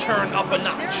a turn up a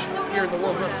notch here in the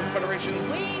World Wrestling Federation.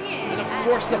 And of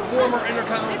course, the former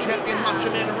Intercontinental Champion Macho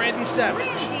Man Randy Savage.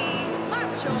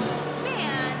 Macho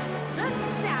Man, the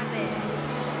Savage.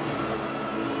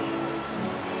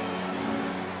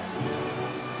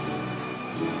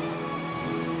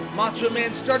 Macho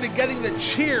Man started getting the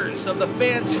cheers of the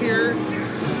fans here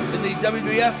in the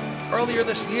WWF earlier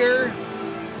this year,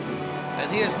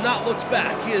 and he has not looked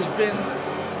back. He has been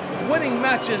winning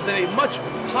matches at a much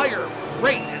higher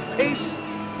rate and pace,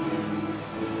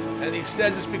 and he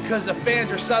says it's because the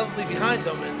fans are silently behind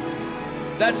him, and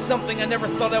that's something I never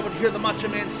thought I would hear the Macho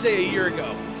Man say a year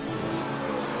ago.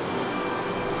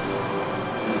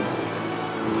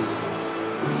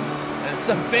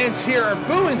 Some fans here are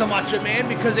booing the Macho Man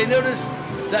because they notice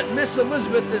that Miss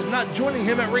Elizabeth is not joining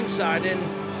him at ringside. And,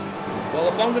 well,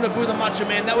 if I'm going to boo the Macho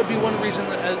Man, that would be one reason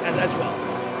as well.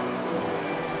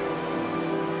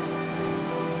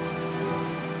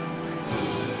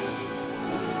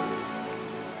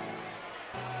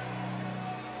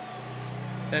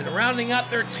 And rounding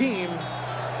out their team,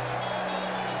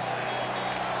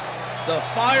 the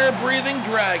fire-breathing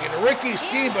dragon, Ricky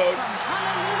Steamboat.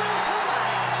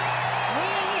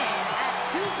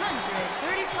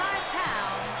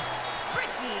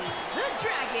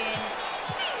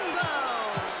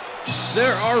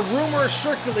 There are rumors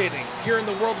circulating here in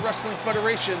the World Wrestling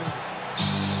Federation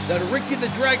that Ricky the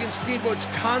Dragon Steamboat's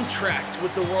contract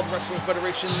with the World Wrestling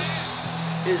Federation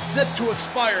is set to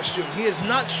expire soon. He is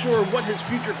not sure what his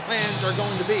future plans are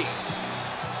going to be.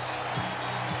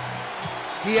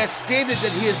 He has stated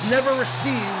that he has never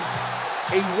received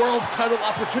a world title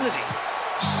opportunity.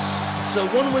 So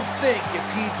one would think if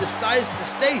he decides to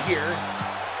stay here,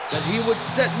 that he would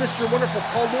set Mr. Wonderful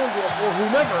Paul Orndorff or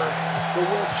whomever the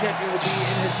world champion would be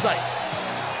in his sights.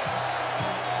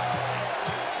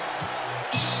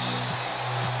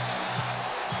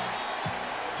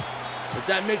 But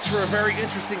that makes for a very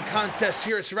interesting contest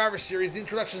here at Survivor Series. The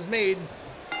introduction's made.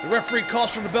 The referee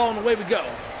calls for the bell and away we go.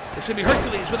 It's going to be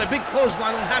Hercules with a big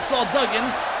clothesline on Hacksaw Duggan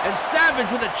and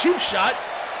Savage with a cheap shot.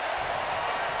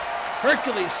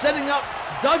 Hercules setting up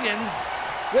Duggan.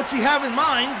 What's he have in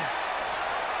mind?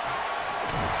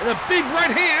 And a big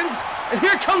right hand. And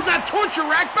here comes that torture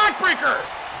rack backbreaker.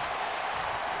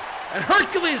 And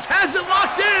Hercules has it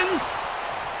locked in.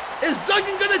 Is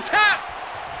Duggan going to tap?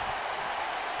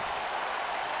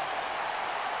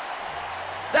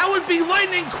 That would be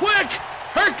lightning quick.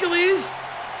 Hercules.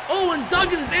 Oh, and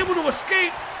Duggan is able to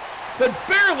escape, but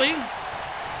barely.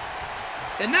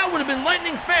 And that would have been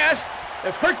lightning fast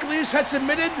if Hercules had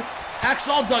submitted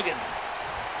Hacksaw Duggan.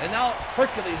 And now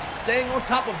Hercules staying on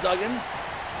top of Duggan.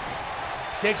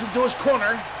 Takes him to his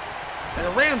corner and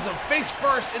rams him face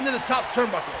first into the top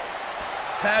turnbuckle.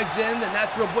 Tags in the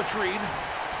natural Butch Reed.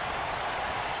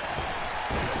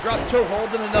 Drop toe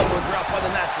hold and an elbow drop by the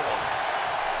natural.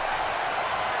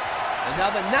 And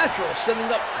now the natural setting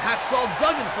up Hacksaw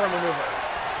Duggan for a maneuver.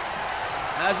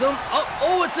 Has him up.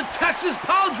 Oh, it's a Texas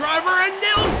pile driver and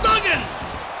nails Duggan.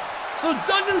 So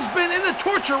Duggan's been in the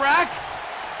torture rack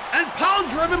and pile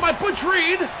driven by Butch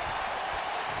Reed.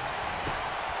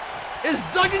 Is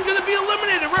Duggan going to be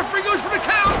eliminated? Referee goes for the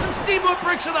count and Steamboat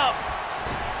breaks it up.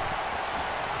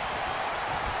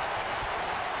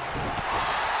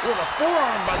 Oh, the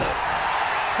forearm by the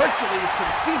Hercules to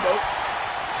the Steamboat.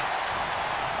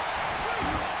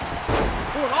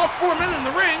 Oh, and all 4 men in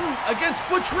the ring against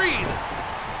Butch Reed,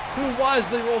 who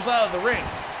wisely rolls out of the ring.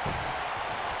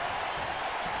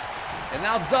 And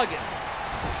now Duggan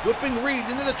whipping Reed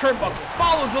into the turnbuckle.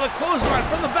 Follows with a clothesline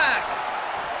from the back.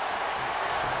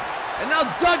 And now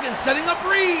Duggan setting up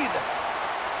Reed.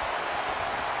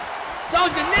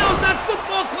 Duggan nails that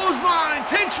football clothesline.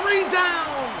 Takes Reed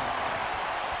down.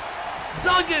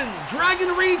 Duggan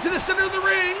dragging Reed to the center of the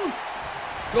ring.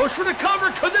 Goes for the cover.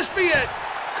 Could this be it?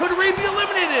 Could Reed be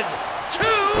eliminated? 2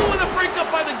 and a breakup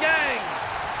by the gang.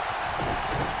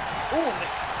 Oh, the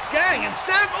gang and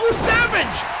Savage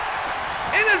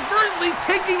inadvertently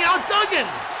taking out Duggan.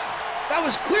 That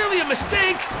was clearly a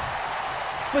mistake.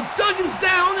 But Duggan's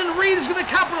down and Reed is going to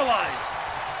capitalize.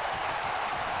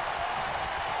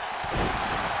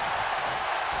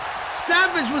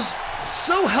 Savage was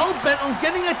so hell-bent on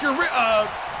getting at your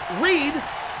Reed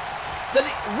that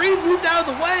Reed moved out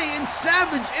of the way and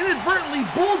Savage inadvertently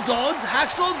bulldogged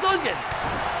Hacksaw Duggan.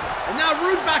 And now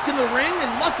Reed back in the ring,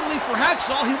 and luckily for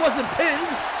Hacksaw, he wasn't pinned.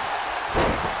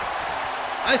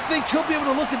 I think he'll be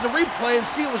able to look at the replay and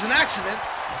see it was an accident.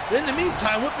 But in the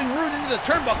meantime, whipping Reed into the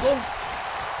turnbuckle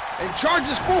and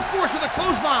charges full force with a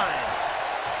clothesline.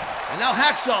 And now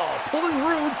Hacksaw pulling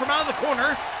Rude from out of the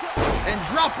corner and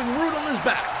dropping Rude on his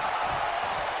back.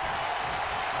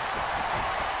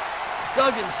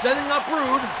 Duggan setting up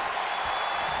Rude.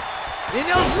 He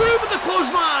nails Rude with the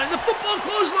clothesline. The football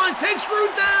clothesline takes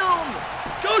Rude down.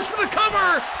 Goes for the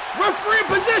cover. Referee in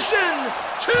position.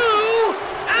 2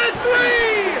 and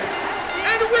 3.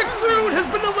 And Rick Rude has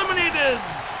been eliminated.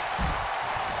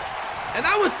 And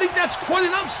I would think that's quite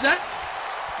an upset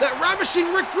that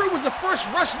Ravishing Rick Rude was the first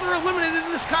wrestler eliminated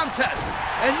in this contest.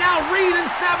 And now Reed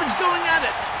and Savage going at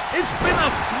it. It's been a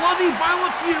bloody,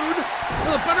 violent feud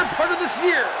for the better part of this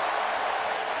year.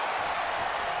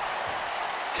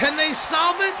 Can they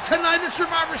solve it tonight at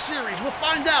Survivor Series? We'll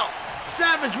find out.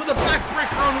 Savage with a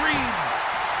backbreaker on Reed.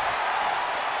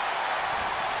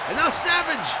 And now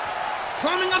Savage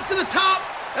climbing up to the top.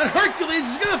 And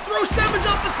Hercules is going to throw Savage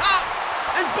off the top.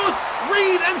 And both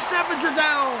Reed and Savage are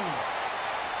down.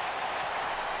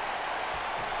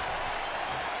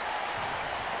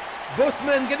 Both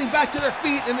men getting back to their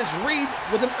feet, and it's Reed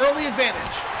with an early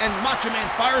advantage. And Macho Man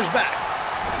fires back.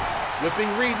 Whipping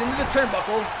Reed into the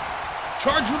turnbuckle.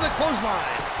 Charged with a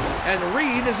clothesline. And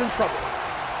Reed is in trouble.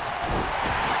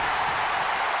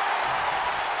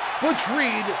 Butch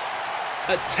Reed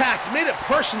attacked, made it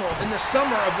personal in the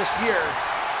summer of this year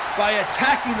by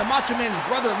attacking the Macho Man's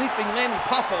brother, leaping Lanny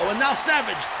Poffo. And now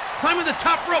Savage climbing the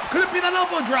top rope. Could it be that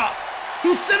elbow drop?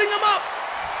 He's setting him up.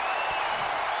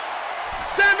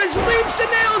 Savage leaps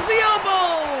and nails the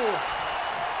elbow.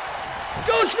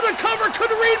 Goes for the cover.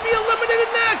 Could Reed be eliminated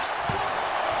next?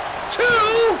 2.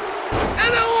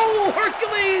 And oh,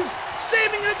 Hercules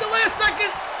saving it at the last second.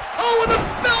 Oh, and a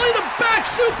belly-to-back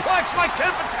suplex by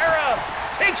Patera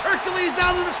takes Hercules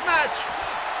down in this match.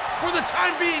 For the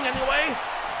time being, anyway.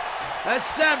 That's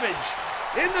Savage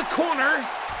in the corner,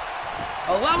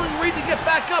 allowing Reed to get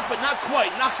back up, but not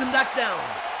quite. Knocks him back down.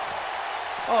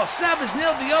 Oh, Savage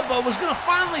nailed the elbow. Was going to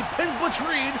finally pin Butch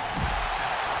Reed.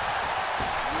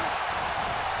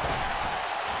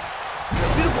 A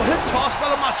beautiful hip toss by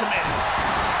the Macho Man.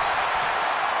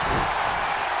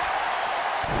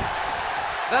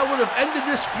 That would have ended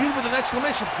this feud with an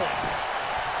exclamation point.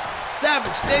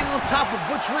 Savage staying on top of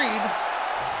Butch Reed.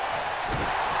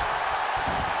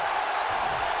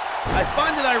 I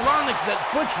find it ironic that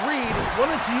Butch Reed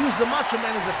wanted to use the Macho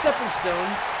Man as a stepping stone,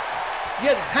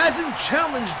 yet hasn't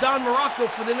challenged Don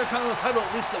Muraco for the Intercontinental title,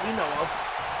 at least that we know of.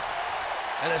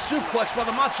 And a suplex by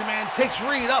the Macho Man takes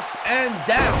Reed up and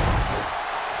down.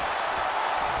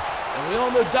 And we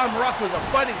all know Don Muraco is a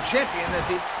fighting champion as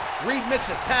Reed makes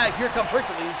a tag. Here comes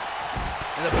Hercules.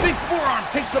 And a big forearm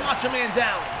takes the Macho Man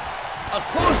down. A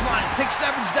clothesline takes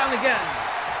Savage down again.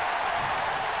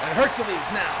 And Hercules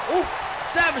now. Oh,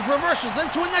 Savage reversals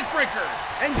into a neck breaker.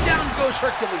 And down goes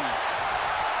Hercules.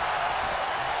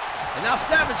 And now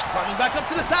Savage climbing back up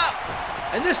to the top.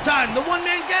 And this time, the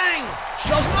one-man gang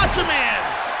shows Macho Man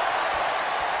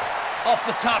off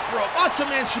the top rope. Macho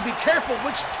Man should be careful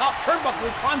which top turnbuckle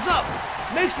he climbs up.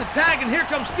 Makes the tag, and here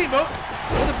comes Steamboat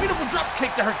with a beautiful drop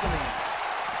kick to Hercules.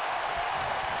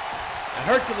 And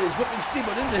Hercules whipping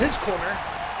Steamboat into his corner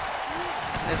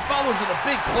and follows with a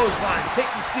big clothesline,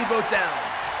 taking Steamboat down.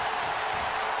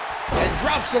 And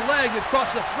drops a leg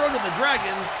across the throat of the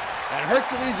Dragon, and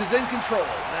Hercules is in control.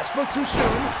 And I spoke too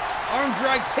soon. Arm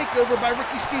drag takeover by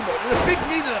Ricky Steamboat. And a big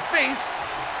knee to the face,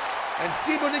 and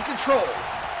Steamboat in control.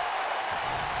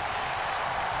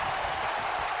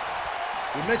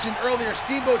 We mentioned earlier,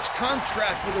 Steamboat's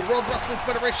contract with the World Wrestling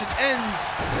Federation ends.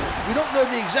 We don't know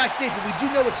the exact date, but we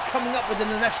do know it's coming up within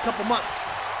the next couple months.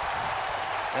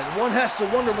 And one has to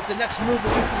wonder what the next move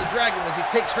will be for the Dragon as he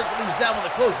takes Hercules down with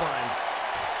a clothesline.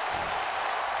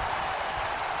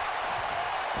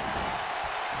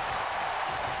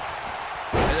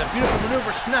 And a beautiful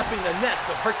maneuver snapping the neck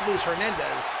of Hercules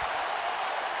Hernandez.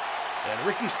 And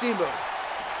Ricky Steamboat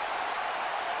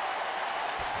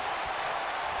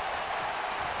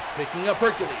picking up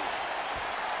Hercules.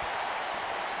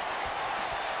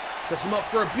 Sets him up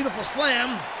for a beautiful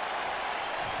slam.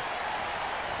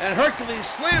 And Hercules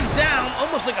slammed down,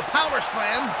 almost like a power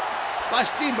slam, by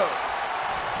Steamboat.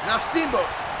 Now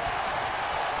Steamboat's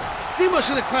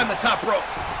gonna climb the top rope.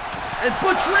 And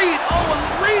Butch Reed, oh, and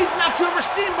Reed knocks over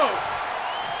Steamboat.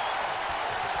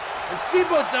 And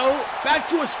Steamboat, though, back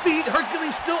to his feet.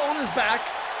 Hercules still on his back.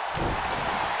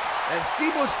 And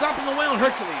Steamboat stomping away on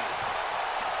Hercules.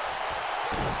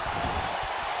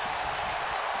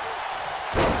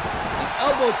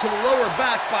 Elbow to the lower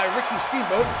back by Ricky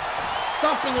Steamboat,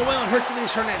 stomping away on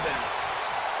Hercules Hernandez.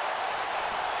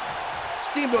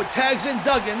 Steamboat tags in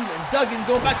Duggan, and Duggan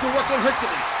going back to work on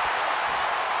Hercules.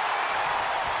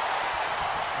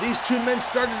 These two men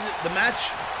started the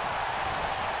match,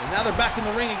 and now they're back in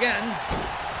the ring again.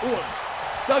 Ooh,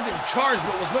 Duggan charged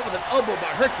but was met with an elbow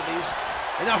by Hercules.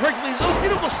 And now Hercules, oh,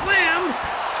 beautiful slam,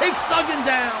 takes Duggan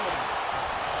down.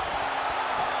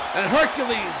 And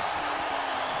Hercules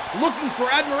looking for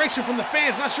admiration from the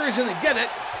fans, not sure he's going to get it.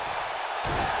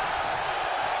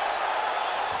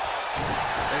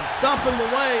 And stomping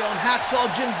away on Hacksaw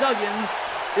Jim Duggan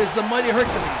is the mighty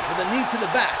Hercules with a knee to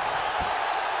the back.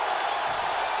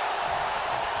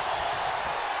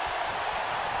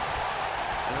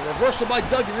 And a reversal by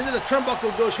Duggan. Into the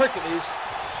turnbuckle goes Hercules.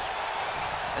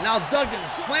 And now Duggan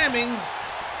slamming.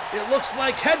 It looks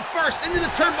like head first into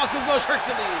the turnbuckle goes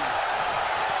Hercules.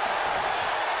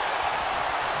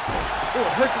 Oh,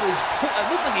 Hercules, it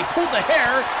looked like he pulled the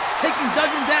hair, taking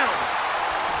Duggan down.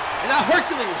 And now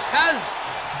Hercules has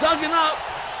Duggan up,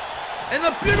 and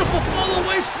a beautiful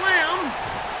fall-away slam.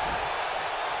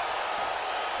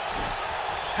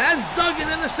 Has Duggan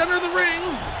in the center of the ring.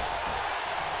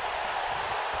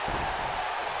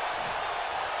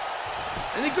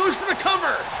 And he goes for the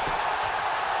cover.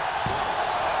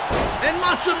 And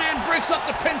Macho Man breaks up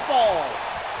the pinfall.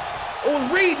 Oh,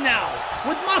 Reed now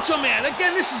with Macho Man.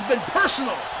 Again, this has been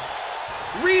personal.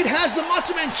 Reed has the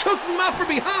Macho Man choking him out from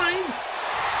behind.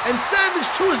 And Savage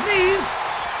to his knees.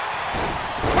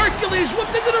 Hercules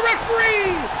whipped into the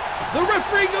referee. The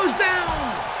referee goes down.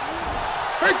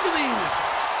 Hercules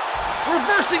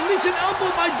reversing, meets an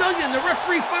elbow by Duggan. The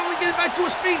referee finally getting back to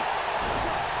his feet.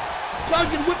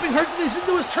 Duggan whipping Hercules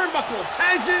into his turnbuckle.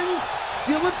 Tags in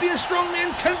the Olympian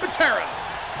strongman Ken Patera.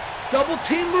 Double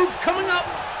team move coming up.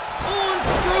 Oh, and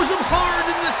throws him hard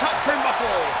into the top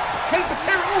turnbuckle. Ken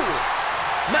Patera,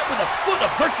 met with a foot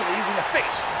of Hercules in the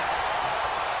face.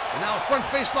 And now a front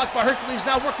face lock by Hercules,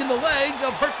 now working the leg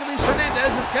of Hercules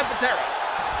Hernandez as Ken Patera.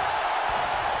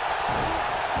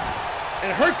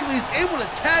 And Hercules able to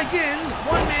tag in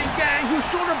one-man gang who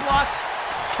shoulder blocks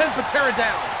Ken Patera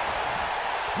down.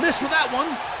 Missed with that one,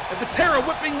 and Patera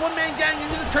whipping one-man gang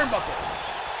into the turnbuckle.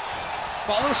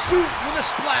 Follows suit with a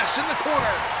splash in the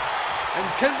corner. And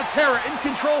Ken Patera in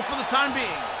control for the time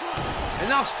being.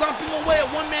 And now stomping away at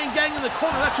one-man gang in the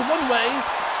corner. That's the one way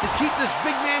to keep this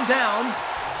big man down,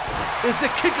 is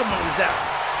to kick him when he's down.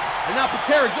 And now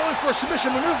Patera going for a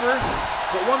submission maneuver,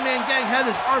 but one-man gang had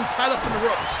his arm tied up in the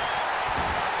ropes.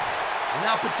 And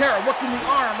now Patera working the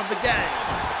arm of the gang.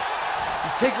 You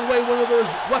take away one of those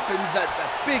weapons, that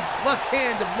big left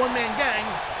hand of one-man gang,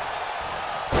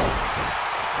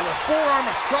 and a forearm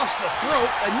across the throat,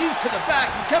 a knee to the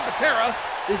back, and Ken Patera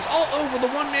is all over the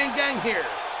one-man gang here.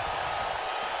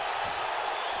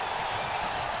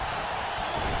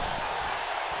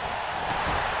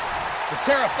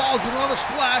 Patera falls with another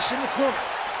splash in the corner.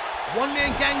 One-man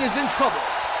gang is in trouble.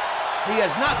 He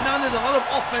has not mounted a lot of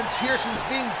offense here since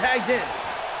being tagged in.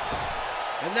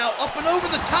 And now up and over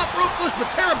the top rope goes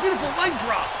Patera, beautiful leg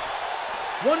drop.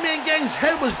 One-man gang's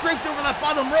head was draped over that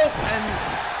bottom rope, and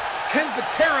Ken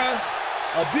Patera,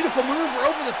 a beautiful maneuver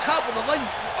over the top with a leg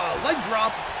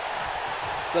drop.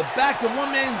 The back of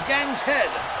one-man gang's head.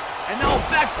 And now a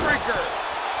backbreaker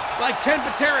by Ken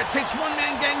Patera takes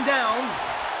one-man gang down.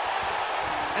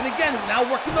 And again, now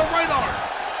working the right arm.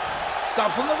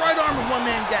 Stomps on the right arm of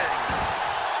one-man gang.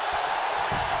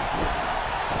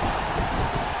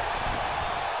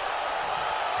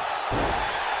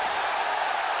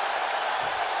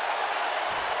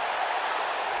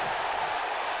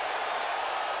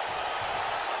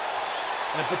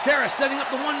 And Patera setting up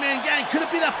the one-man gang. Could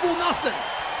it be that fool Nelson?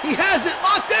 He has it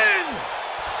locked in.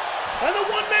 And the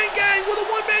one-man gang with a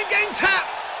one-man gang tap.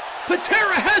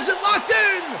 Patera has it locked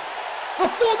in. The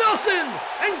full Nelson,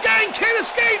 and gang can't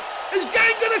escape. Is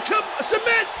gang gonna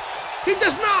submit? He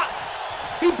does not.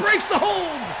 He breaks the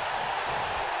hold.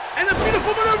 And a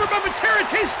beautiful maneuver by Patera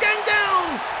takes gang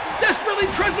down. Desperately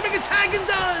tries to make a tag and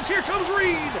does. Here comes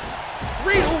Reed.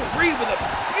 Reed with a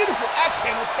beautiful axe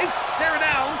handle takes Patera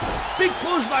down. Big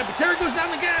clothesline. Patera goes down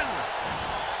again.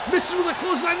 Misses with a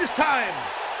clothesline this time.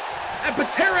 And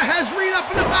Patera has Reed up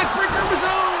in the backbreaker of his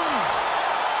own.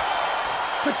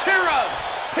 Patera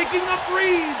picking up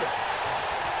Reed.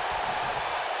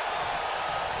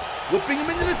 Whipping him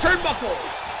into the turnbuckle.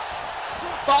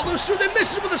 Follows suit and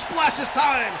misses with a splash this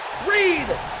time. Reed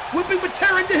whipping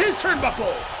Patera into his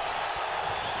turnbuckle.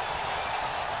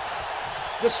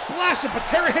 The splash of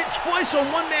Patera hit twice on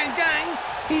one-man gang.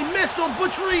 He missed on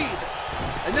Butch Reed.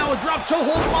 And now a drop toe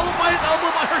hold followed by an elbow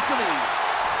by Hercules.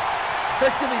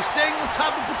 Hercules staying on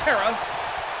top of Patera.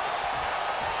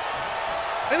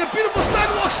 And a beautiful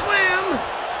sidewalk slam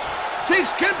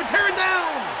takes Ken Patera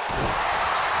down.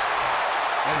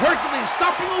 And Hercules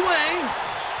stomping away.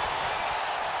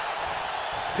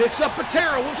 Picks up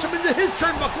Patera, whips him into his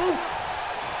turnbuckle.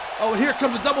 Oh, and here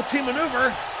comes a double team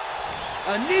maneuver.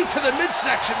 A knee to the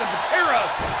midsection of Patera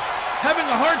having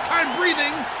a hard time breathing.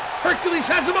 Hercules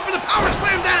has him up in a power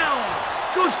slam down.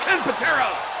 Goes Ken Patera.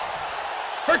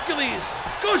 Hercules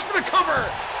goes for the cover.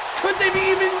 Could they be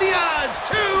evening the odds?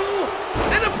 Two,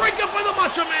 and a breakup by the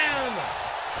Macho Man.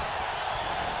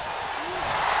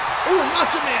 Oh, and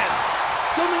Macho Man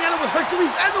coming at it with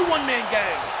Hercules and the one-man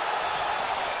gang.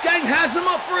 Gang has him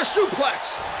up for a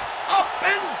suplex. Up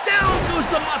and down goes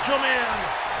the Macho Man.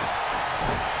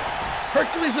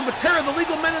 Hercules and Patera, the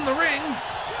legal men in the ring,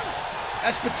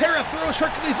 as Patera throws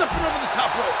Hercules up and over the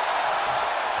top rope.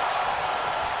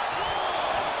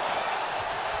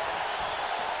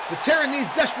 Patera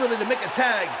needs desperately to make a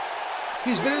tag.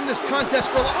 He's been in this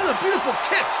contest for a long. Oh, a beautiful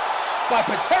kick by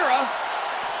Patera.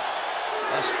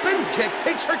 A spin kick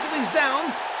takes Hercules down.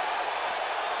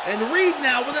 And Reed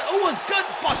now with a gut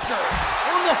buster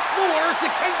on the floor to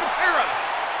Ken Patera.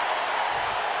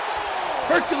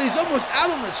 Hercules almost out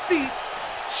on his feet,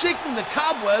 shaking the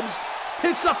cobwebs,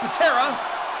 picks up Patera.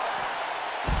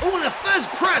 Oh, and a Fez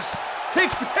press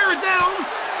takes Patera down.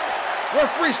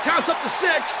 Referees counts up to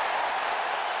 6.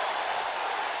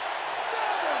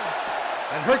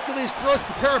 And Hercules throws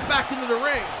Patera back into the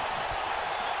ring.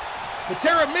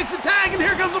 Patera makes a tag, and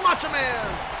here comes the Macho Man.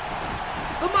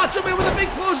 The Macho Man with a big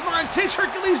clothesline takes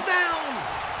Hercules down.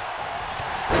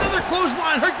 Another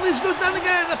clothesline. Hercules goes down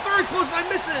again. A third clothesline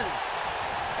misses.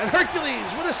 And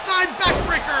Hercules with a side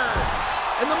backbreaker.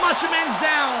 And the Macho Man's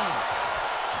down.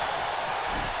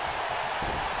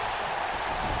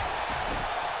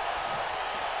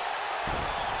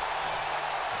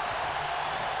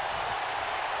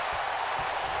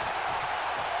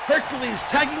 Hercules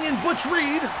tagging in Butch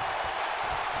Reed.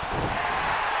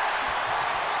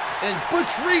 And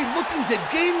Butch Reed looking to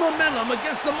gain momentum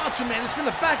against the Macho Man. It's been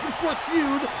a back and forth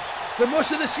feud for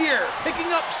most of this year.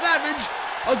 Picking up Savage,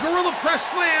 a Gorilla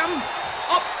Press slam.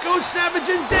 Up goes Savage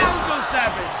and down goes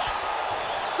Savage.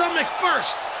 Stomach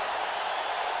first.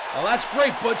 Well, that's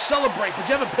great, Butch. Celebrate, but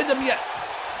you haven't pinned him yet.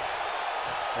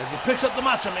 As he picks up the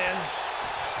Macho Man.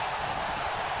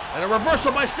 And a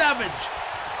reversal by Savage.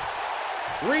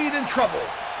 Reed in trouble.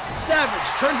 Savage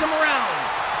turns him around.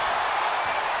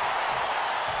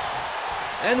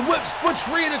 And whips Butch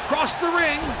Reed across the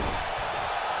ring.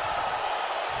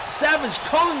 Savage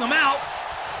calling him out.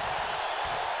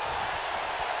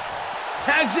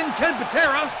 Tags in Ken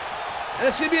Patera. And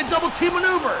it's going to be a double team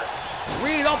maneuver.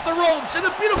 Reed off the ropes and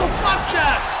a beautiful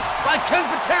flapjack by Ken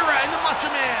Patera and the Macho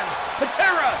Man.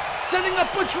 Patera setting up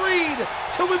Butch Reed.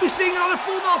 Could we be seeing another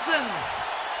full Nelson?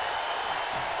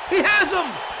 He has him.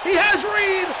 He has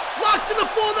Reed locked in the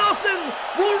full Nelson.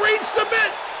 Will Reed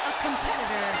submit? A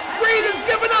competitor. Reed has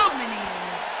given up.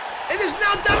 It is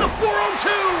now down to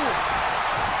 4-on-2.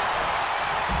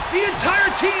 The entire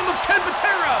team of Ken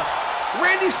Patera,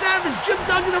 Randy Savage, Jim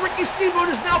Duggan, and Ricky Steamboat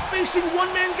is now facing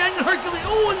one-man gang and Hercules.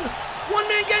 Oh, and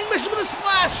one-man gang missing with a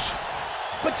splash.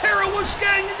 Patera once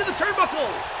gang into the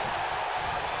turnbuckle.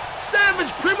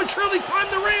 Savage prematurely climbed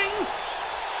the ring.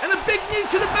 And a big knee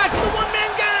to the back of the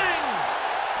one-man gang.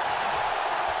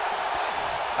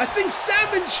 I think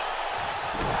Savage...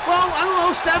 Well, I don't know,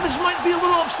 Savage might be a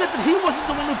little upset that he wasn't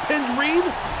the one who pinned Reed,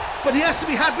 but he has to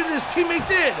be happy that his teammate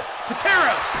did.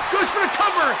 Patera goes for the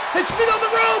cover, his feet on the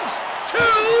ropes, 2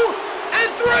 and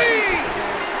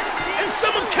 3! And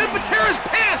some of Ken Patera's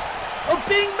past of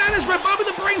being managed by Bobby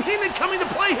the Brain Heenan coming to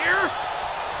play here.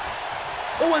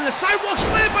 Oh, and the sidewalk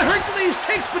slam by Hercules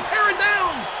takes Patera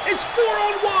down. It's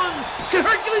 4-on-1. Can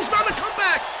Hercules mount a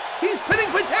comeback? He's pinning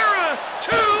Patera,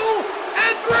 2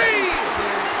 and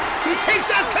 3! He takes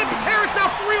out Ken Patera, now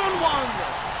 3-on-1.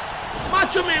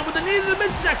 Macho Man with a knee to the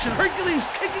midsection. Hercules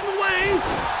kicking away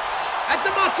at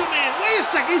the Macho Man. Wait a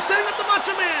second, he's setting up the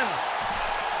Macho Man.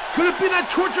 Could it be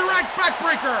that torture rack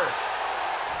backbreaker?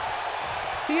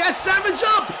 He has Savage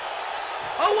up.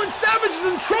 Oh, and Savage is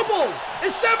in trouble.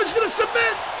 Is Savage going to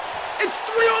submit? It's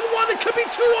 3-on-1. It could be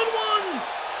 2-on-1.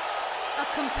 A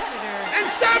competitor. And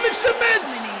Savage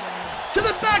submits to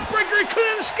the backbreaker. He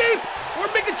couldn't escape or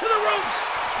make it to the ropes.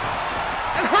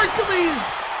 And Hercules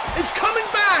is coming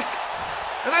back.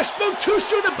 And I spoke too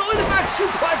soon. A belly-to-back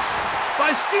suplex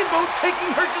by Steamboat taking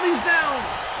Hercules down.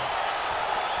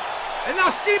 And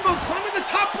now Steamboat climbing the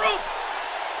top rope.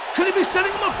 Could he be setting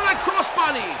him up for that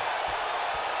crossbody?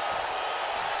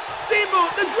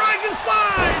 Steamboat, the dragon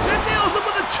flies and nails him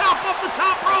with a chop off the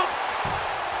top rope.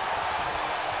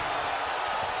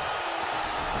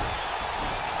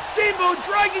 Steamboat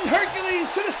dragging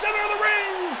Hercules to the center of the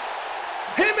ring.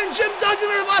 Him and Jim Duggan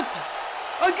are left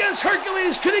against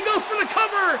Hercules. Can he go for the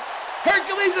cover?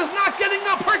 Hercules is not getting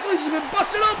up. Hercules has been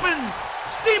busted open.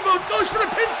 Steamboat goes for the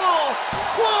pinfall.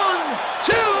 1,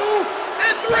 2,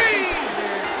 and 3.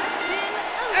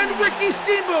 And Ricky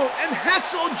Steamboat and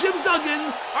Hacksaw Jim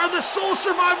Duggan are the sole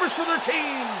survivors for their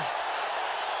team.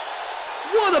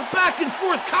 What a back and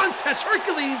forth contest.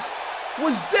 Hercules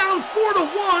was down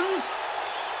 4-1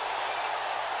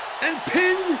 and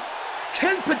pinned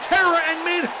Ken Patera and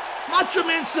made Macho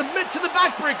Man submit to the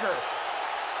backbreaker.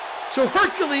 So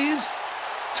Hercules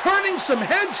turning some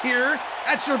heads here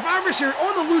at Survivor Series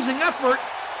on the losing effort,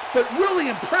 but really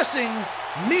impressing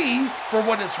me for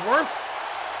what it's worth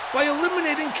by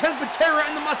eliminating Ken Patera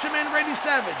and the Macho Man Randy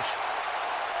Savage.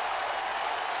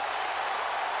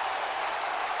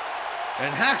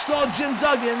 And Hacksaw Jim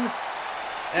Duggan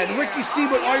and Ricky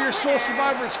Steamboat are your sole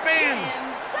survivors. Fans,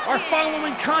 our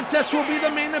following contest will be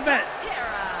the main event,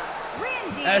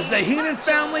 as the Heenan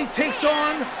family takes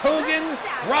on Hogan,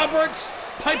 Roberts,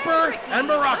 Piper, and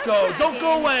Muraco. Don't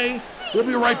go away. We'll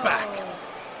be right back.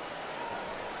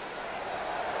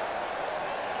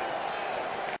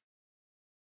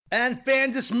 And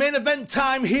fans, it's main event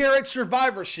time here at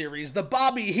Survivor Series. The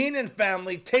Bobby Heenan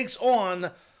family takes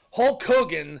on Hulk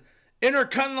Hogan,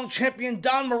 Intercontinental Champion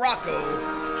Don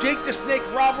Muraco, Jake the Snake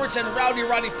Roberts, and Rowdy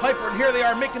Roddy Piper. And here they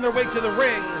are making their way to the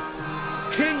ring.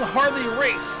 King Harley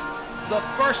Race, the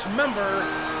first member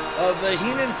of the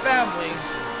Heenan family.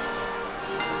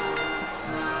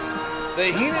 The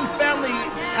Heenan family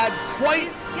had quite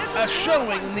a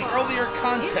showing in the earlier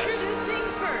contest.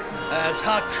 as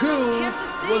Haku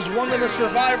was one of the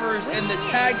survivors in the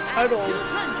tag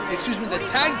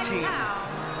team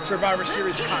Survivor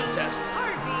Series contest.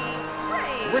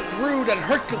 Rick Rude and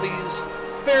Hercules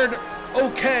fared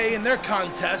okay in their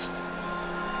contest.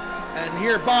 And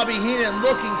here Bobby Heenan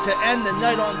looking to end the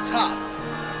night on top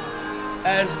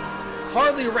as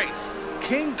Harley Race,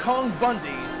 King Kong Bundy,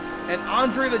 and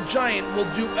Andre the Giant will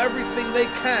do everything they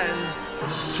can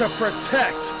to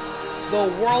protect the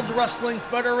World Wrestling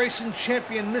Federation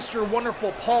champion, Mr.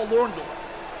 Wonderful Paul Orndorff.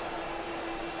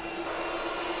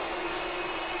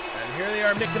 And here they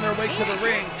are making their way to the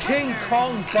ring. King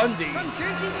Kong Bundy. From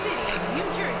Jersey City, New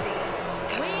Jersey,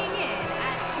 weighing in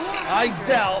at I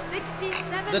doubt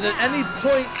that at any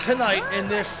point tonight in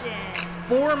this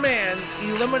four-man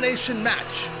elimination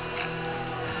match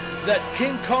that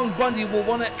King Kong Bundy will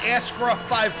want to ask for a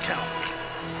 5 count.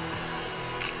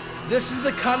 This is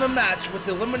the kind of match with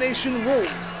elimination rules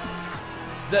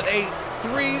that a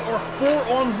 3 or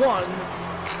 4-on-1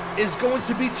 is going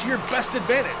to be to your best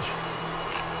advantage.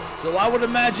 So I would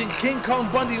imagine King Kong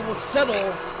Bundy will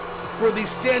settle for the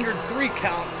standard 3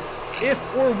 count if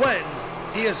or when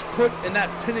he is put in that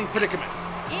pinning predicament.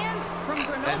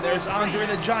 And there's Andre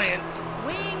the Giant.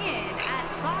 Weighing in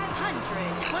at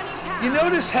 520 pounds. You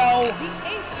notice how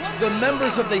the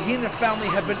members of the Heenan family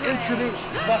have been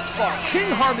introduced thus far.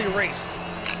 King Harley Race,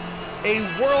 a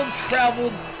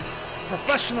world-traveled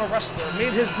professional wrestler,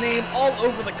 made his name all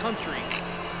over the country.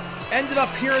 Ended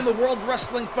up here in the World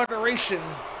Wrestling Federation,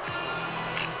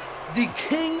 the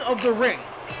king of the ring.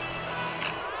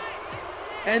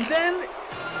 And then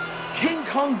King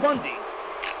Kong Bundy,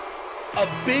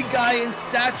 a big guy in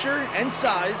stature and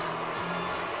size,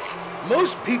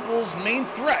 most people's main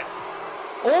threat,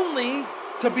 only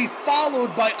to be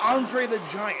followed by Andre the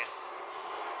Giant.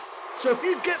 So if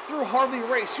you get through Harley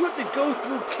Race, you have to go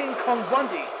through King Kong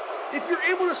Bundy. If you're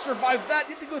able to survive that,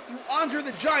 you have to go through Andre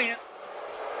the Giant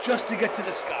just to get to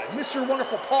this guy. Mr.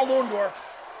 Wonderful Paul Orndorff,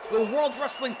 the World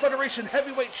Wrestling Federation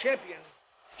Heavyweight Champion.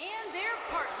 And their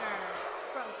partner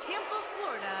from Tampa,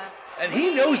 Florida. And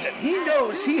he knows it. He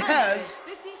knows he has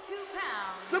 52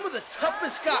 pounds. some of the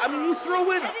toughest guys. I mean, you throw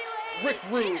in Rick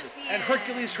Rude and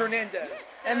Hercules Hernandez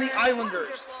and the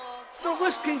Islanders. The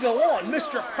list can go on.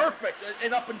 Mr. Perfect,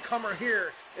 an up-and-comer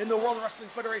here in the World Wrestling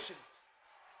Federation.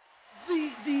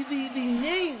 The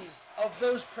names of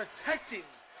those protecting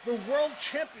the World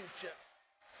Championship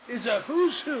is a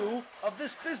who's who of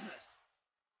this business.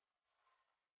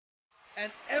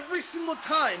 And every single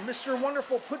time Mr.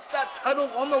 Wonderful puts that title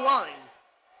on the line,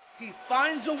 he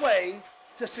finds a way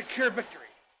to secure victory.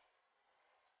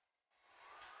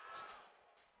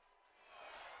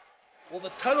 Well,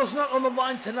 the title's not on the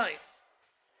line tonight,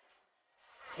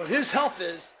 but his health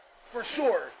is, for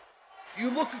sure. You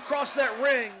look across that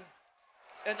ring,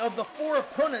 and of the 4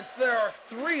 opponents, there are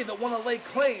 3 that want to lay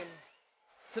claim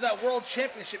to that World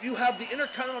Championship. You have the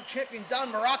Intercontinental Champion,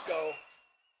 Don Muraco,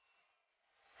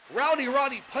 Rowdy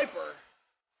Roddy Piper,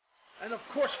 and of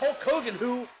course Hulk Hogan,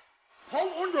 who Paul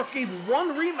Orndorff gave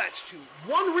one rematch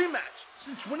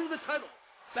since winning the title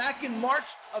back in March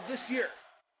of this year.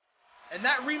 And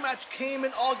that rematch came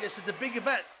in August at the big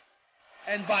event.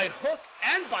 And by hook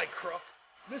and by crook,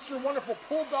 Mr. Wonderful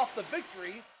pulled off the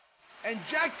victory, and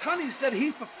Jack Tunney said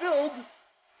he fulfilled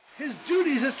his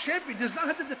duties as champion, does not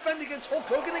have to defend against Hulk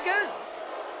Hogan again.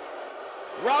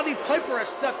 Rowdy Piper has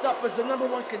stepped up as the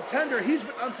 #1 contender. He's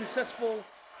been unsuccessful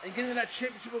in getting that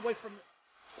championship away from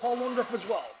Paul Orndorff as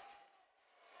well.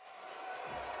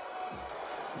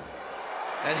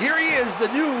 And here he is,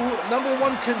 the new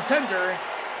 #1 contender,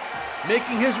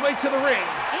 making his way to the ring.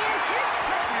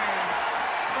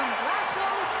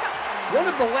 One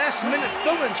of the last-minute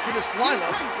fill-ins for this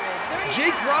lineup,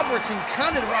 Jake Roberts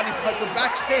encountered Roddy Piper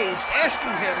backstage,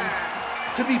 asking him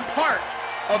to be part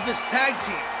of this tag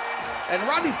team. And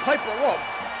Roddy Piper, well,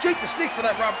 Jake the Snake for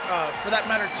that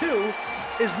matter too,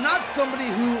 is not somebody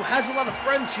who has a lot of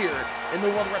friends here in the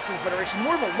World Wrestling Federation.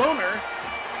 More of a loner,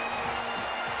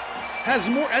 has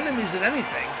more enemies than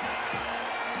anything.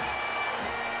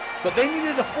 But they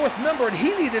needed a 4th member, and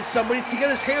he needed somebody to get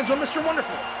his hands on Mr.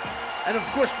 Wonderful. And of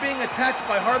course, being attacked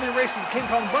by Harley Race and King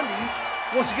Kong Bundy,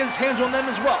 wants to get his hands on them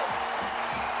as well.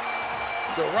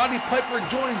 So Roddy Piper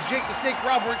joins Jake the Snake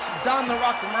Roberts, Don the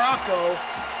Rock Muraco,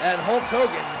 and Hulk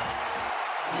Hogan.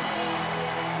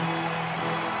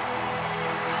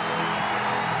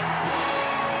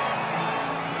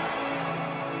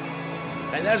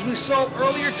 And as we saw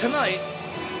earlier tonight,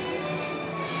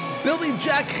 Billy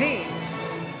Jack Haynes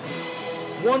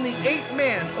won the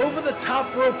 8-man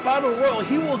over-the-top rope battle royal.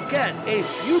 He will get a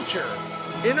future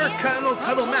Intercontinental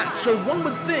title match. So one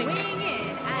would think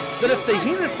that if the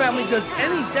Heenan family does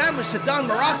any damage to Don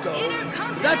Muraco,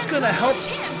 that's going to help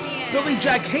Billy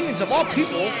Jack Haynes, of all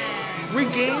people,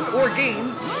 regain or gain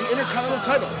the Intercontinental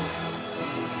title.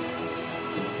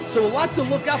 So a lot to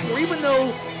look out for, even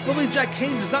though Billy Jack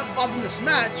Haynes is not involved in this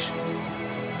match.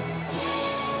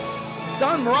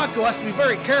 Don Muraco has to be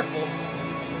very careful,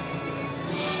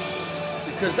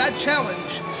 because that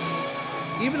challenge,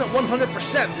 even at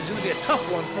 100%, is going to be a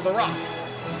tough one for The Rock.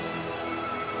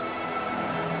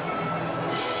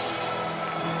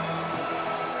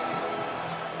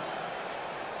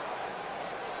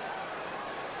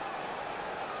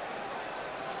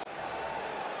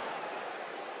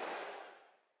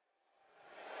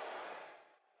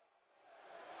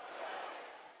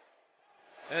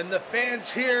 And the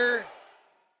fans here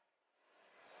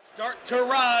start to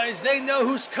rise. They know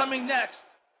who's coming next.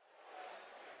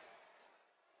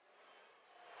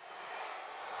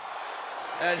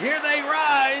 And here they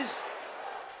rise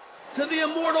to the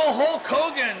immortal Hulk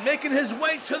Hogan, making his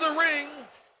way to the ring.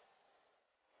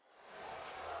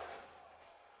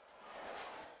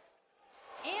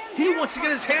 He wants to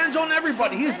get his hands on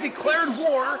everybody. He's declared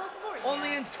war on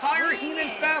the entire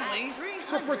Heenan family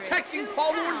for protecting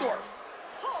Paul Orndorff.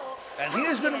 And he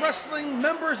has been wrestling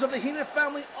members of the Heenan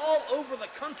family all over the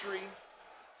country.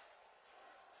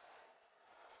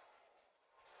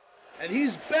 And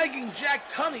he's begging Jack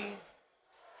Tunney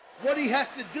what he has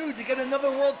to do to get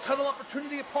another world title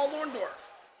opportunity at Paul Orndorff.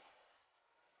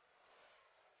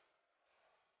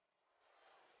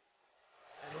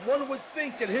 And one would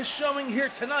think that his showing here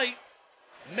tonight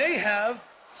may have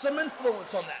some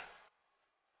influence on that.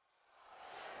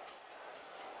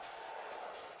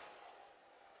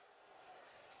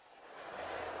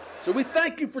 So we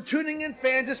thank you for tuning in,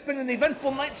 fans. It's been an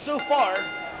eventful night so far.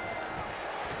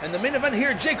 And the main event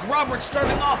here, Jake Roberts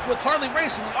starting off with Harley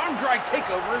Race in the arm drag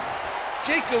takeover.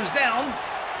 Jake goes down.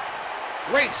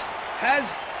 Race has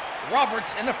Roberts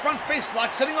in a front face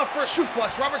lock, setting up for a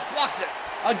suplex. Roberts blocks it.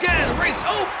 Again, Race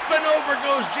open over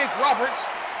goes Jake Roberts.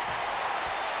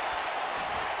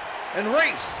 And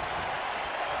Race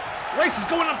is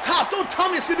going up top. Don't tell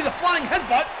me it's going to be the flying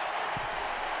headbutt.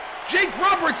 Jake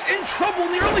Roberts in trouble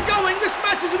in the early going. This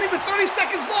match isn't even 30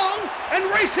 seconds long, and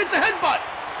Race hits a headbutt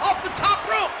off the top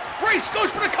rope. Race goes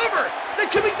for the cover. They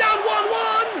could be down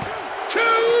 1, 2,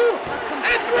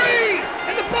 and 3.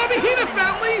 And the Bobby Heenan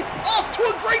family off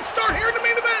to a great start here in the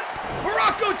main event.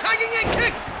 Muraco tagging in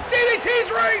kicks.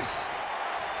 DDT's Race.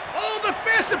 Oh, the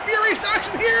fast and furious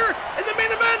action here in the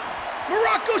main event.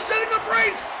 Muraco setting up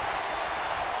Race.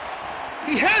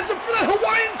 He has him for that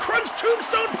Hawaiian Crunch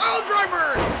Tombstone pile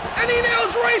driver, and he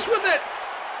nails Race with it.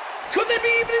 Could they be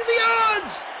evening the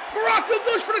odds? Muraco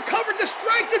goes for the cover,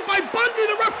 distracted by Bundy,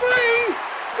 the referee.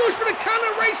 Goes for the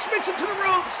counter. Race makes it to the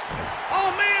ropes. Oh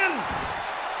man,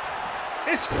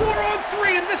 it's 4 on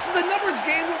 3, and this is the numbers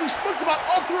game that we spoke about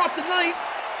all throughout the night.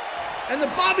 And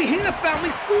the Bobby Heenan family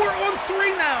 4 on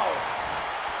 3 now,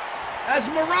 as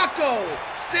Muraco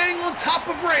staying on top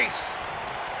of Race.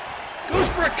 Goes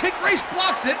for a kick, Race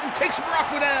blocks it and takes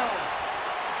Muraco down.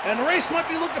 And Race might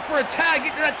be looking for a tag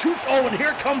into that tube. Oh, and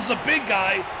here comes the big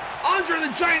guy, Andre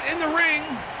the Giant in the ring.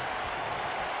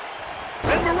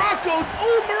 And Muraco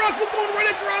going right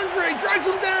after Andre, drags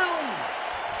him down.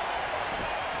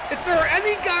 If there are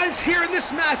any guys here in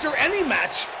this match, or any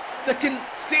match, that can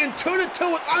stand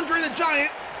toe-to-toe with Andre the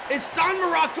Giant, it's Don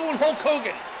Muraco and Hulk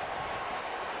Hogan.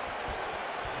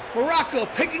 Muraco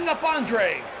picking up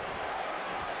Andre.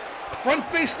 Front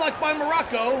face lock by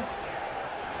Muraco.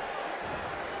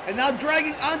 And now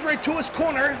dragging Andre to his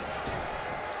corner.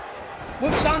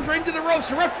 Whips Andre into the ropes.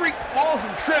 The referee falls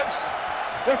and trips.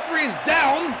 Referee is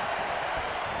down.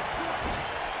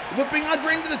 Whipping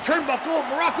Andre into the turnbuckle.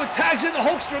 Muraco tags in the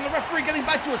Hulkster, and the referee getting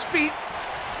back to his feet.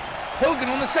 Hogan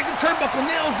on the second turnbuckle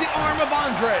nails the arm of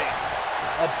Andre.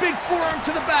 A big forearm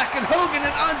to the back, and Hogan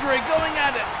and Andre going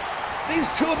at it. These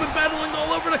two have been battling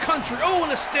all over the country. Oh,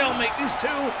 and a stalemate. These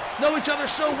two know each other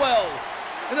so well.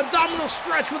 An abdominal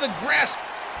stretch with a grasp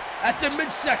at the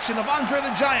midsection of Andre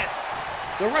the Giant.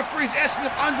 The referee's asking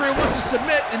if Andre wants to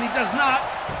submit, and he does not.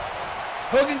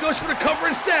 Hogan goes for the cover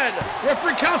instead.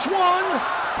 Referee counts 1,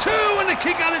 2, and a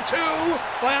kick out at 2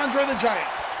 by Andre the Giant.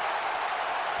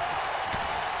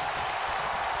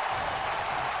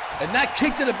 And that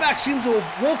kick to the back seems to have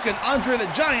woken Andre the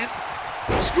Giant.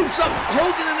 Scoops up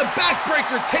Hogan, and a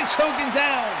backbreaker takes Hogan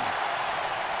down.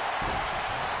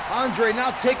 Andre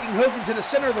now taking Hogan to the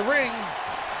center of the ring.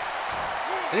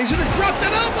 And he's going to drop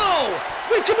that elbow.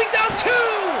 We could be down 2.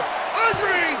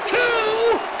 Andre, 2,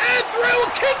 and through. A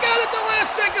kick out at the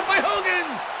last second by Hogan.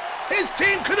 His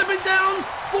team could have been down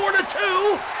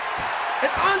 4-2.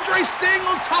 And Andre staying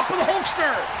on top of the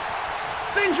Hulkster.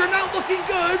 things are not looking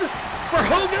good for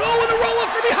Hogan. Oh, and a roll up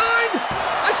from behind.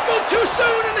 I spoke too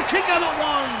soon, and the kick out at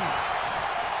 1.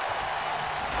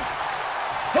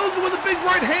 Hogan with a big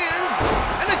right hand,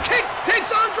 and a kick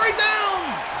takes Andre down.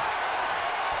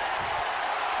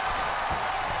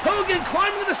 Hogan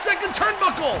climbing the second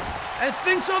turnbuckle and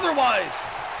thinks otherwise.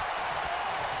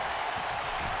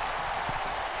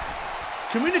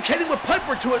 Communicating with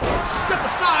Piper to step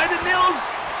aside and nails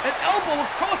an elbow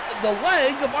across the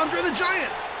leg of Andre the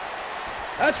Giant.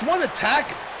 That's one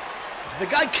attack. The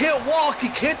guy can't walk, he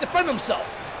can't defend himself.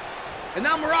 And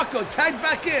now Muraco tagged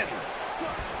back in,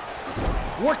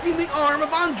 working the arm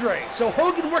of Andre. So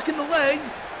Hogan working the leg,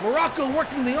 Muraco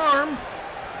working the arm.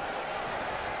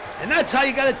 And that's how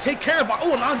you got to take care of it.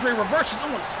 Oh, and Andre reverses. Oh,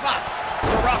 and slaps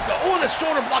Muraco. Oh, and a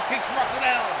shoulder block takes Muraco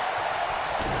down.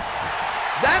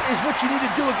 That is what you need to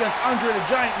do against Andre the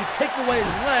Giant. You take away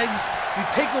his legs, you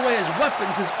take away his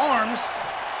weapons, his arms.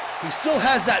 He still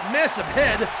has that massive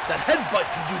head. That headbutt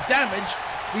can do damage.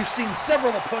 We've seen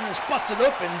several opponents busted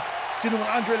open due to an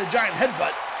Andre the Giant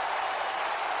headbutt.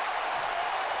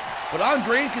 But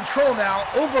Andre in control now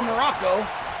over Muraco,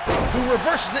 who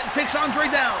reverses it and takes Andre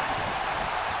down.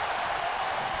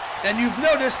 And you've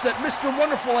noticed that Mr.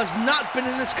 Wonderful has not been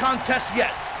in this contest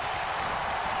yet.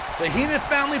 The Heenan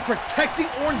family protecting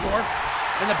Orndorff,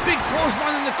 and a big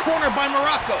clothesline in the corner by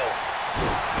Muraco.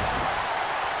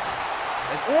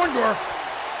 And Orndorff,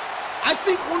 I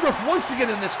think Orndorff wants to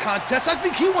get in this contest. I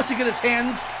think he wants to get his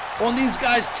hands on these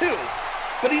guys too.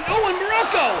 But and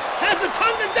Muraco has a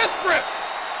tongue and death grip.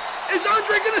 Is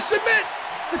Andre going to submit?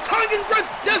 The tongue and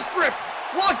death grip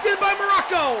locked in by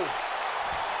Muraco.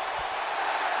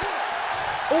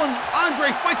 Oh, and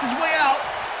Andre fights his way out.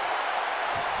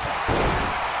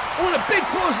 Oh, and a big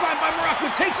clothesline by Muraco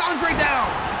takes Andre down.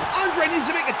 Andre needs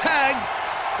to make a tag,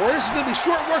 or this is going to be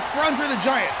short work for Andre the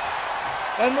Giant.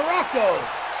 And Muraco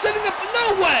setting up,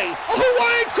 no way! A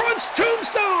Hawaiian Crunch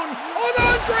tombstone on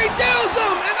Andre, nails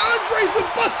him, and Andre's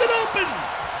been busted open.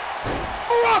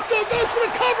 Muraco goes for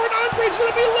the cover, and Andre's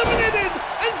going to be eliminated.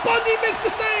 And Bundy makes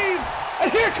the save. And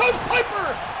here comes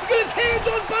Piper to get his hands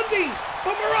on Bundy.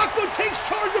 But Muraco takes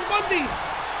charge of Bundy.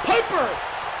 Piper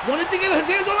wanted to get his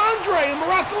hands on Andre, and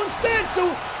Muraco instead. So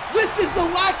this is the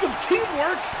lack of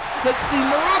teamwork that the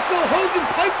Muraco, Hogan,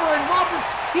 Piper, and Roberts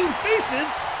team faces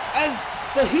as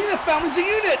the Heenan family's a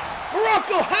unit.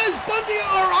 Muraco has Bundy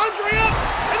or Andre up,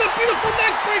 and a beautiful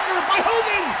neck breaker by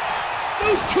Hogan.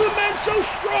 Those two men so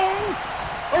strong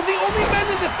are the only men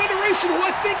in the Federation who I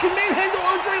think can manhandle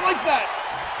Andre like that.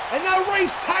 And now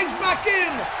Race tags back in.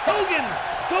 Hogan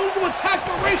going to attack,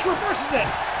 but Race reverses it.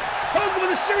 Hogan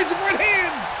with a series of right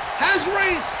hands has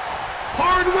Race.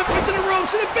 Hard whip into the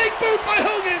ropes and a big boot by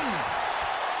Hogan.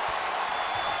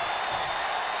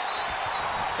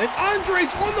 And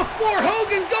Andre's on the floor.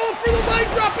 Hogan going for the leg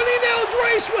drop, and he nails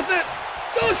Race with it.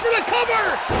 Goes for the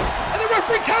cover. And the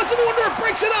referee counts, and Orndorff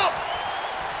breaks it up.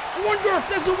 Orndorff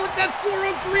doesn't want that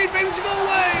 4-on-3 advantage to go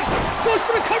away. Goes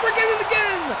for the cover again and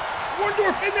again.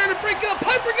 Orndorff in there to break it up.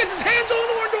 Piper gets his hands on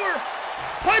Orndorff.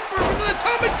 Piper with an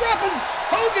atomic drop, and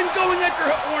Hogan going after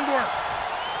Orndorff.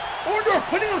 Orndorff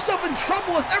putting himself in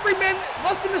trouble as every man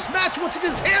left in this match wants to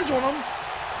get his hands on him.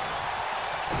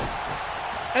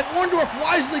 And Orndorff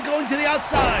wisely going to the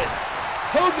outside.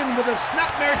 Hogan with a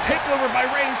snapmare takeover by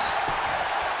Race.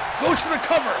 Goes for the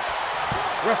cover.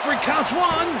 Referee counts 1,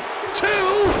 2,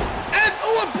 and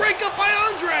a breakup by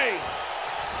Andre.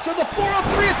 So the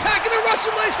 4-on-3 attack and a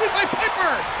Russian leg sweep by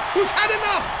Piper, who's had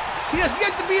enough. He has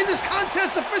yet to be in this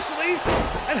contest officially,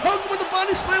 and Hogan with a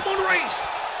body slam on Race.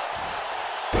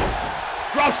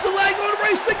 Drops the leg on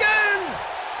Race again.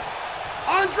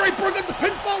 Andre broke up the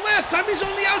pinfall last time. He's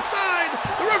on the outside.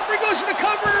 The referee goes for the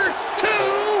cover. 2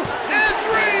 and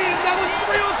 3. That was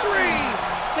 3-on-3.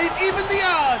 They've evened the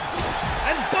odds.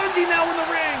 And Bundy now in the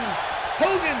ring.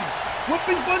 Hogan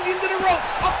whipping Bundy into the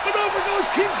ropes. Up and over goes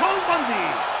King Kong Bundy.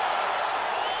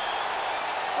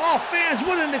 Oh, fans,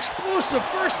 what an explosive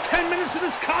first 10 minutes of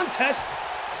this contest.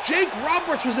 Jake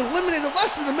Roberts was eliminated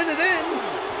less than a minute in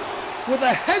with a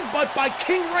headbutt by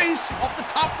King Race off the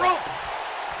top rope.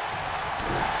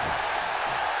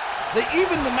 They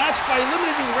evened the match by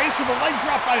eliminating Race with a leg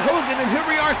drop by Hogan, and here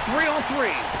we are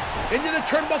 3-on-3. Into the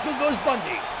turnbuckle goes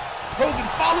Bundy. Hogan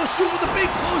follows suit with a big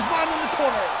clothesline in the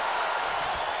corner.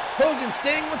 Hogan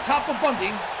staying on top of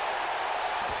Bundy.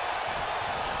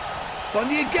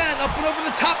 Bundy again, up and over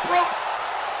the top rope.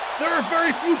 There are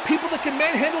very few people that can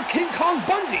manhandle King Kong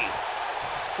Bundy,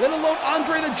 let alone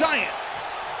Andre the Giant.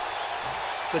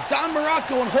 But Don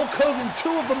Muraco and Hulk Hogan,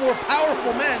 two of the more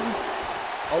powerful men,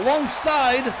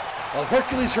 alongside of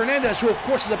Hercules Hernandez, who of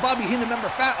course is a Bobby Heenan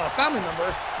family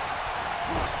member,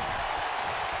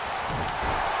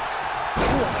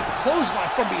 clothesline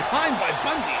from behind by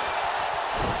Bundy.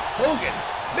 Hogan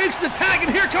makes the tag,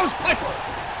 and here comes Piper.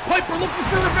 Piper looking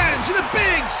for revenge, and a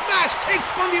big smash takes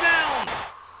Bundy down.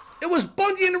 It was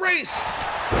Bundy and Race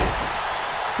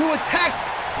who attacked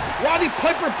Roddy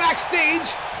Piper backstage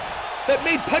that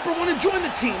made Piper want to join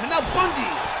the team. And now Bundy,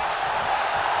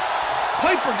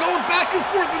 Piper going back and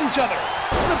forth with each other.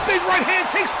 And a big right hand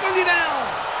takes Bundy down.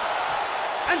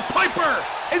 And Piper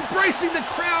embracing the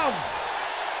crowd.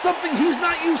 Something he's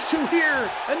not used to here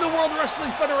in the World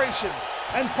Wrestling Federation.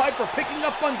 And Piper picking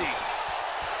up Bundy.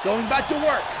 Going back to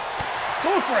work.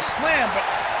 Going for a slam, but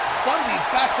Bundy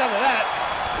backs out of that.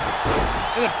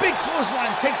 And a big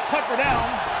clothesline takes Piper down.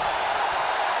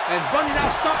 And Bundy now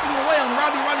stomping away on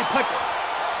Roddy Piper.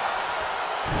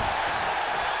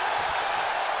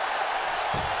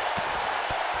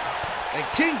 And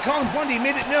King Kong Bundy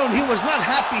made it known he was not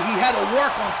happy he had to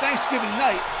work on Thanksgiving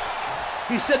night.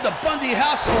 He said the Bundy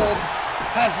household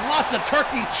has lots of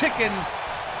turkey, chicken,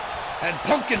 and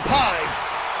pumpkin pie.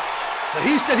 So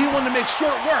he said he wanted to make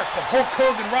short work of Hulk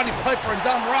Hogan, Roddy Piper, and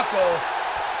Don Muraco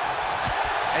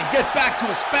and get back to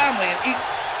his family and eat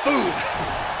food.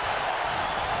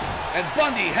 And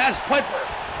Bundy has Piper.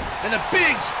 And a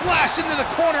big splash into the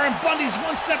corner, and Bundy's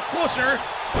one step closer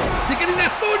to getting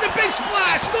that food. And a big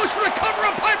splash goes for the cover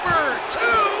of Piper. 2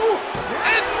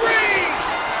 and 3.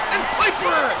 And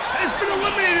Piper has been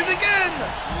eliminated again.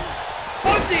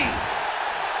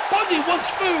 Bundy wants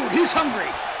food. He's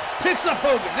hungry. Picks up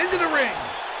Hogan into the ring.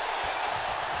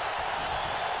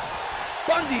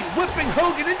 Bundy whipping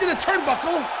Hogan into the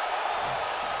turnbuckle.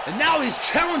 And now he's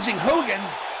challenging Hogan.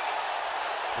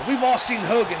 And we've all seen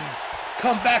Hogan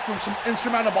come back from some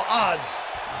insurmountable odds.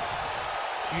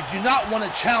 You do not want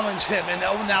to challenge him. And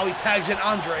now he tags in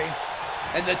Andre.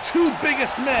 And the two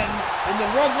biggest men in the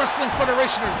World Wrestling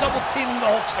Federation are double teaming the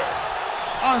Hulkster.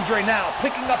 Andre now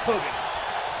picking up Hogan.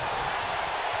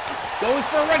 Going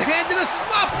for a red hand and a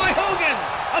slap by Hogan.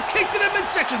 A kick to the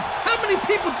midsection. How many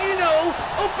people do you know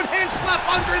open hand slap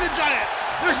Andre the Giant?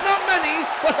 There's not many,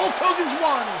 but Hulk Hogan's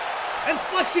one. And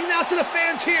flexing now to the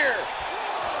fans here.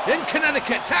 In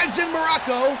Connecticut, tags in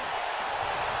Muraco.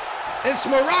 It's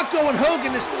Muraco and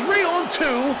Hogan. It's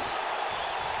 3-on-2.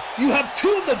 You have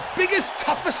two of the biggest,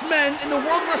 toughest men in the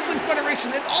World Wrestling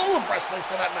Federation, and all of wrestling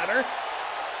for that matter.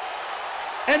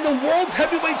 And the World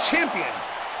Heavyweight Champion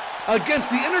against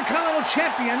the Intercontinental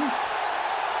Champion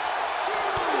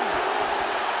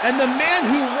and the man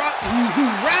who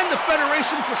ran the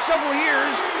Federation for several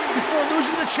years before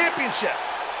losing the championship.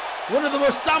 One of the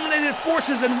most dominated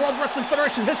forces in World Wrestling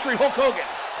Federation history, Hulk Hogan.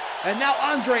 And now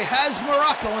Andre has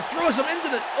Muraco and throws him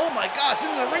into the, oh my gosh,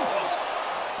 into the ring post.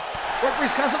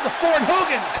 Referees counts up to 4, and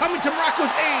Hogan coming to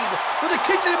Muraco's aid with a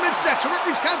kick to the midsection.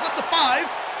 Referees counts up to 5.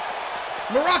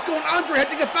 Muraco and Andre had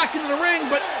to get back into the ring,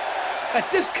 but at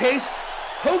this case,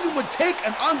 Hogan would take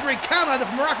an Andre count out if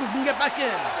Muraco can get back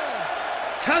in.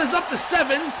 Count is up to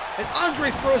 7, and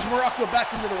Andre throws Muraco back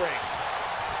into the ring.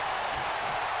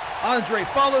 Andre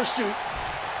follows suit.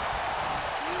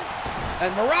 And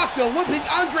Muraco whipping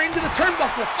Andre into the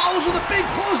turnbuckle, follows with a big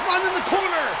clothesline in the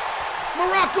corner.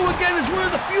 Muraco again is one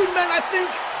of the few men, I think,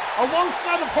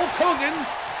 alongside of Hulk Hogan,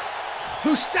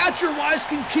 who stature-wise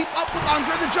can keep up with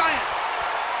Andre the Giant.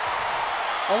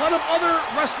 A lot of other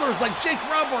wrestlers like Jake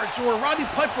Roberts or Roddy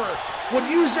Piper would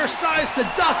use their size to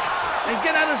duck and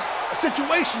get out of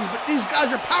situations, but these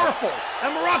guys are powerful.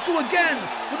 And Muraco again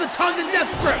with a tongue and death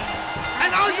grip. And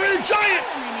Andre the Giant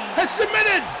has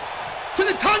submitted to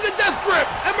the tongue and death grip.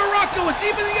 And Muraco is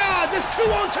even the odds. It's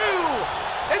 2-on-2.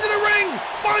 Into the ring,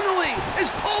 finally, is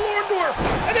Paul Orndorff.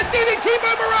 And a DDT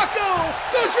by Muraco.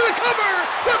 Goes for the cover.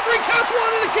 Referee counts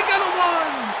 1 and a kick out of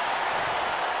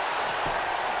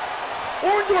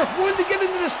 1. Orndorff wanted to get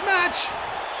into this match.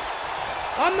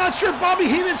 I'm not sure Bobby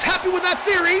Heenan's happy with that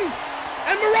theory.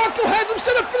 And Muraco has him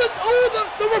set up for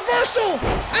the reversal.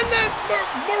 And then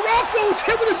Muraco's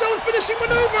hit with his own finishing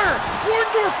maneuver.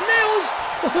 Orndorff nails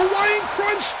the Hawaiian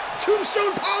Crunch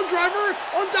Tombstone Pile Driver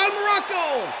on Don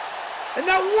Muraco. And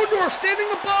now Orndorff standing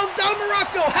above Don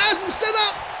Muraco has him set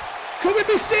up. Could we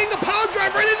be seeing a pile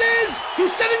driver? And it is.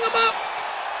 He's setting him up.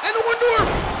 And Orndorff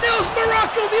nails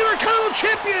Muraco, the Intercontinental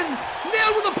Champion.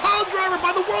 Nailed with a pile driver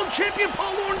by the world champion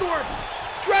Paul Orndorff.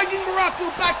 Dragging Muraco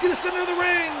back to the center of the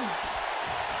ring.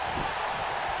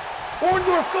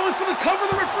 Orndorff going for the cover.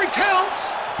 The referee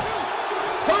counts.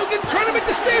 Hogan trying to make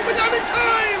the save, but not in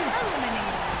time.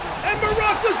 And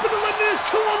Muraco's been eliminated as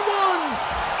 2-on-1.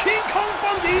 King Kong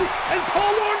Bundy and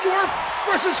Paul Orndorff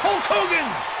versus Hulk Hogan.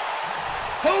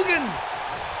 Hogan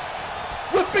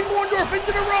whipping Orndorff into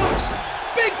the ropes.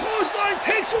 Big clothesline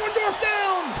takes Orndorff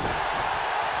down.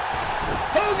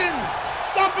 Hogan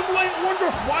stomping away.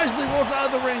 Orndorff wisely rolls out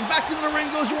of the ring. Back into the ring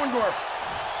goes Orndorff.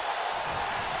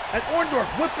 And Orndorff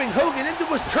whipping Hogan into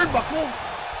his turnbuckle.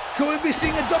 Could we be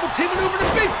seeing a double team maneuver?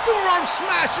 A big forearm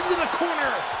smash into the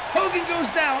corner. Hogan goes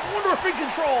down. Orndorff in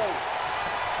control.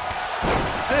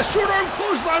 And a short arm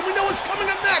clothesline. We know what's coming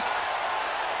up next.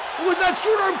 It was that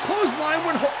short arm clothesline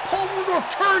when Paul Orndorff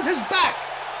turned his back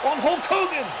on Hulk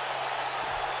Hogan.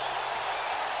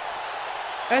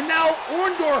 And now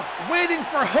Orndorff waiting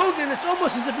for Hogan. It's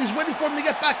almost as if he's waiting for him to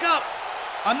get back up.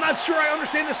 I'm not sure I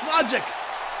understand this logic.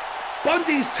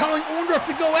 Bundy's telling Orndorff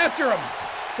to go after him.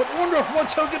 But Orndorff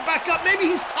wants Hogan back up. Maybe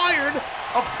he's tired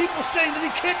of people saying that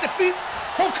he can't defeat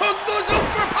Hulk Hogan. Goes up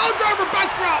for a power driver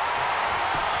backdrop.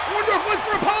 Orndorff went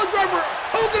for a power driver.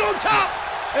 Hogan on top.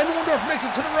 And Orndorff makes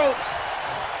it to the ropes.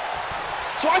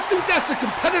 So I think that's the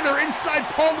competitor inside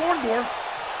Paul Orndorff,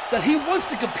 that he wants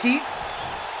to compete.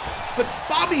 But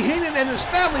Bobby Heenan and his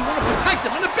family want to protect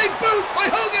him. And a big boot by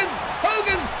Hogan.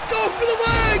 Hogan going for the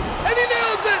leg. And he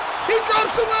nails it. He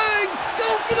drops the leg.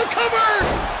 Going for the cover.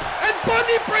 And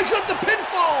Bundy breaks up the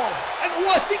pinfall. And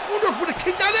I think Orndorff would have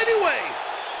kicked out anyway.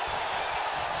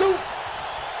 So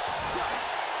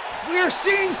we are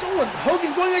seeing someone,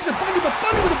 Hogan going after Bundy, but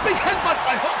Bundy with a big headbutt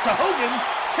to Hogan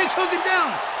takes Hogan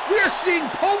down. We are seeing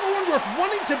Paul Orndorff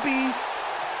wanting to be,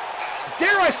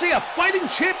 dare I say, a fighting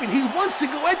champion. He wants to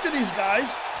go after these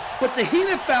guys, but the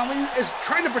Heenan family is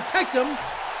trying to protect him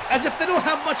as if they don't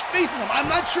have much faith in him. I'm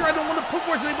not sure, I don't want to put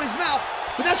words in anybody's mouth,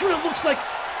 but that's what it looks like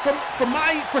from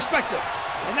my perspective.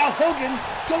 And now Hogan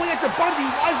going after Bundy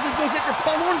wisely goes after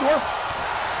Paul Orndorff,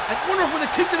 and Orndorff with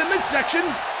a kick to the midsection,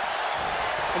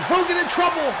 and Hogan in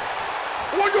trouble.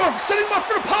 Orndorff setting him up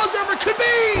for the power driver. Could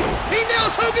be! He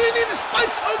nails Hogan and he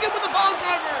spikes Hogan with the power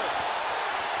driver.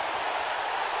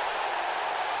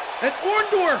 And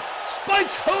Orndorff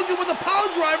spikes Hogan with a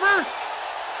power driver.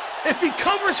 If he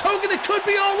covers Hogan, it could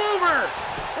be all over.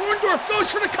 Orndorff goes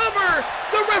for the cover.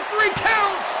 The referee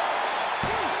counts.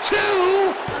 2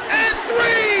 and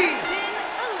 3.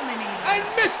 And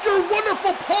Mr.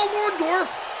 Wonderful Paul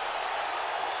Orndorff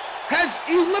has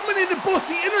eliminated both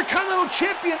the Intercontinental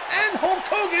Champion and Hulk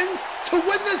Hogan to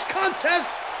win this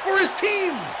contest for his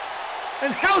team.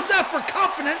 And how's that for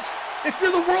confidence if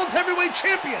you're the World Heavyweight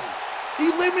Champion?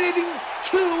 Eliminating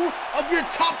 2 of your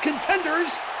top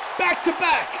contenders back to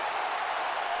back.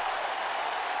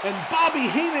 And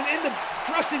Bobby Heenan in the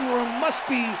dressing room must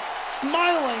be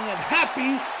smiling and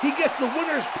happy he gets the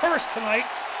winner's purse tonight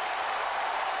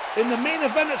in the main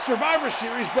event at Survivor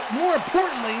Series. But more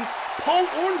importantly, Paul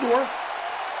Orndorff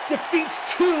defeats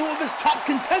 2 of his top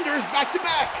contenders back to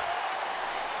back.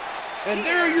 And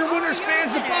there are your winners,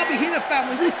 fans, the Bobby Heenan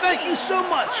family. We thank you so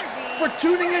much for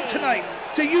tuning in tonight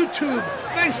to YouTube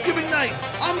Thanksgiving night.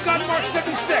 I'm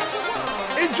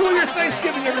Gotmark76. Enjoy your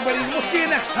Thanksgiving, everybody, and we'll see you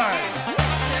next time.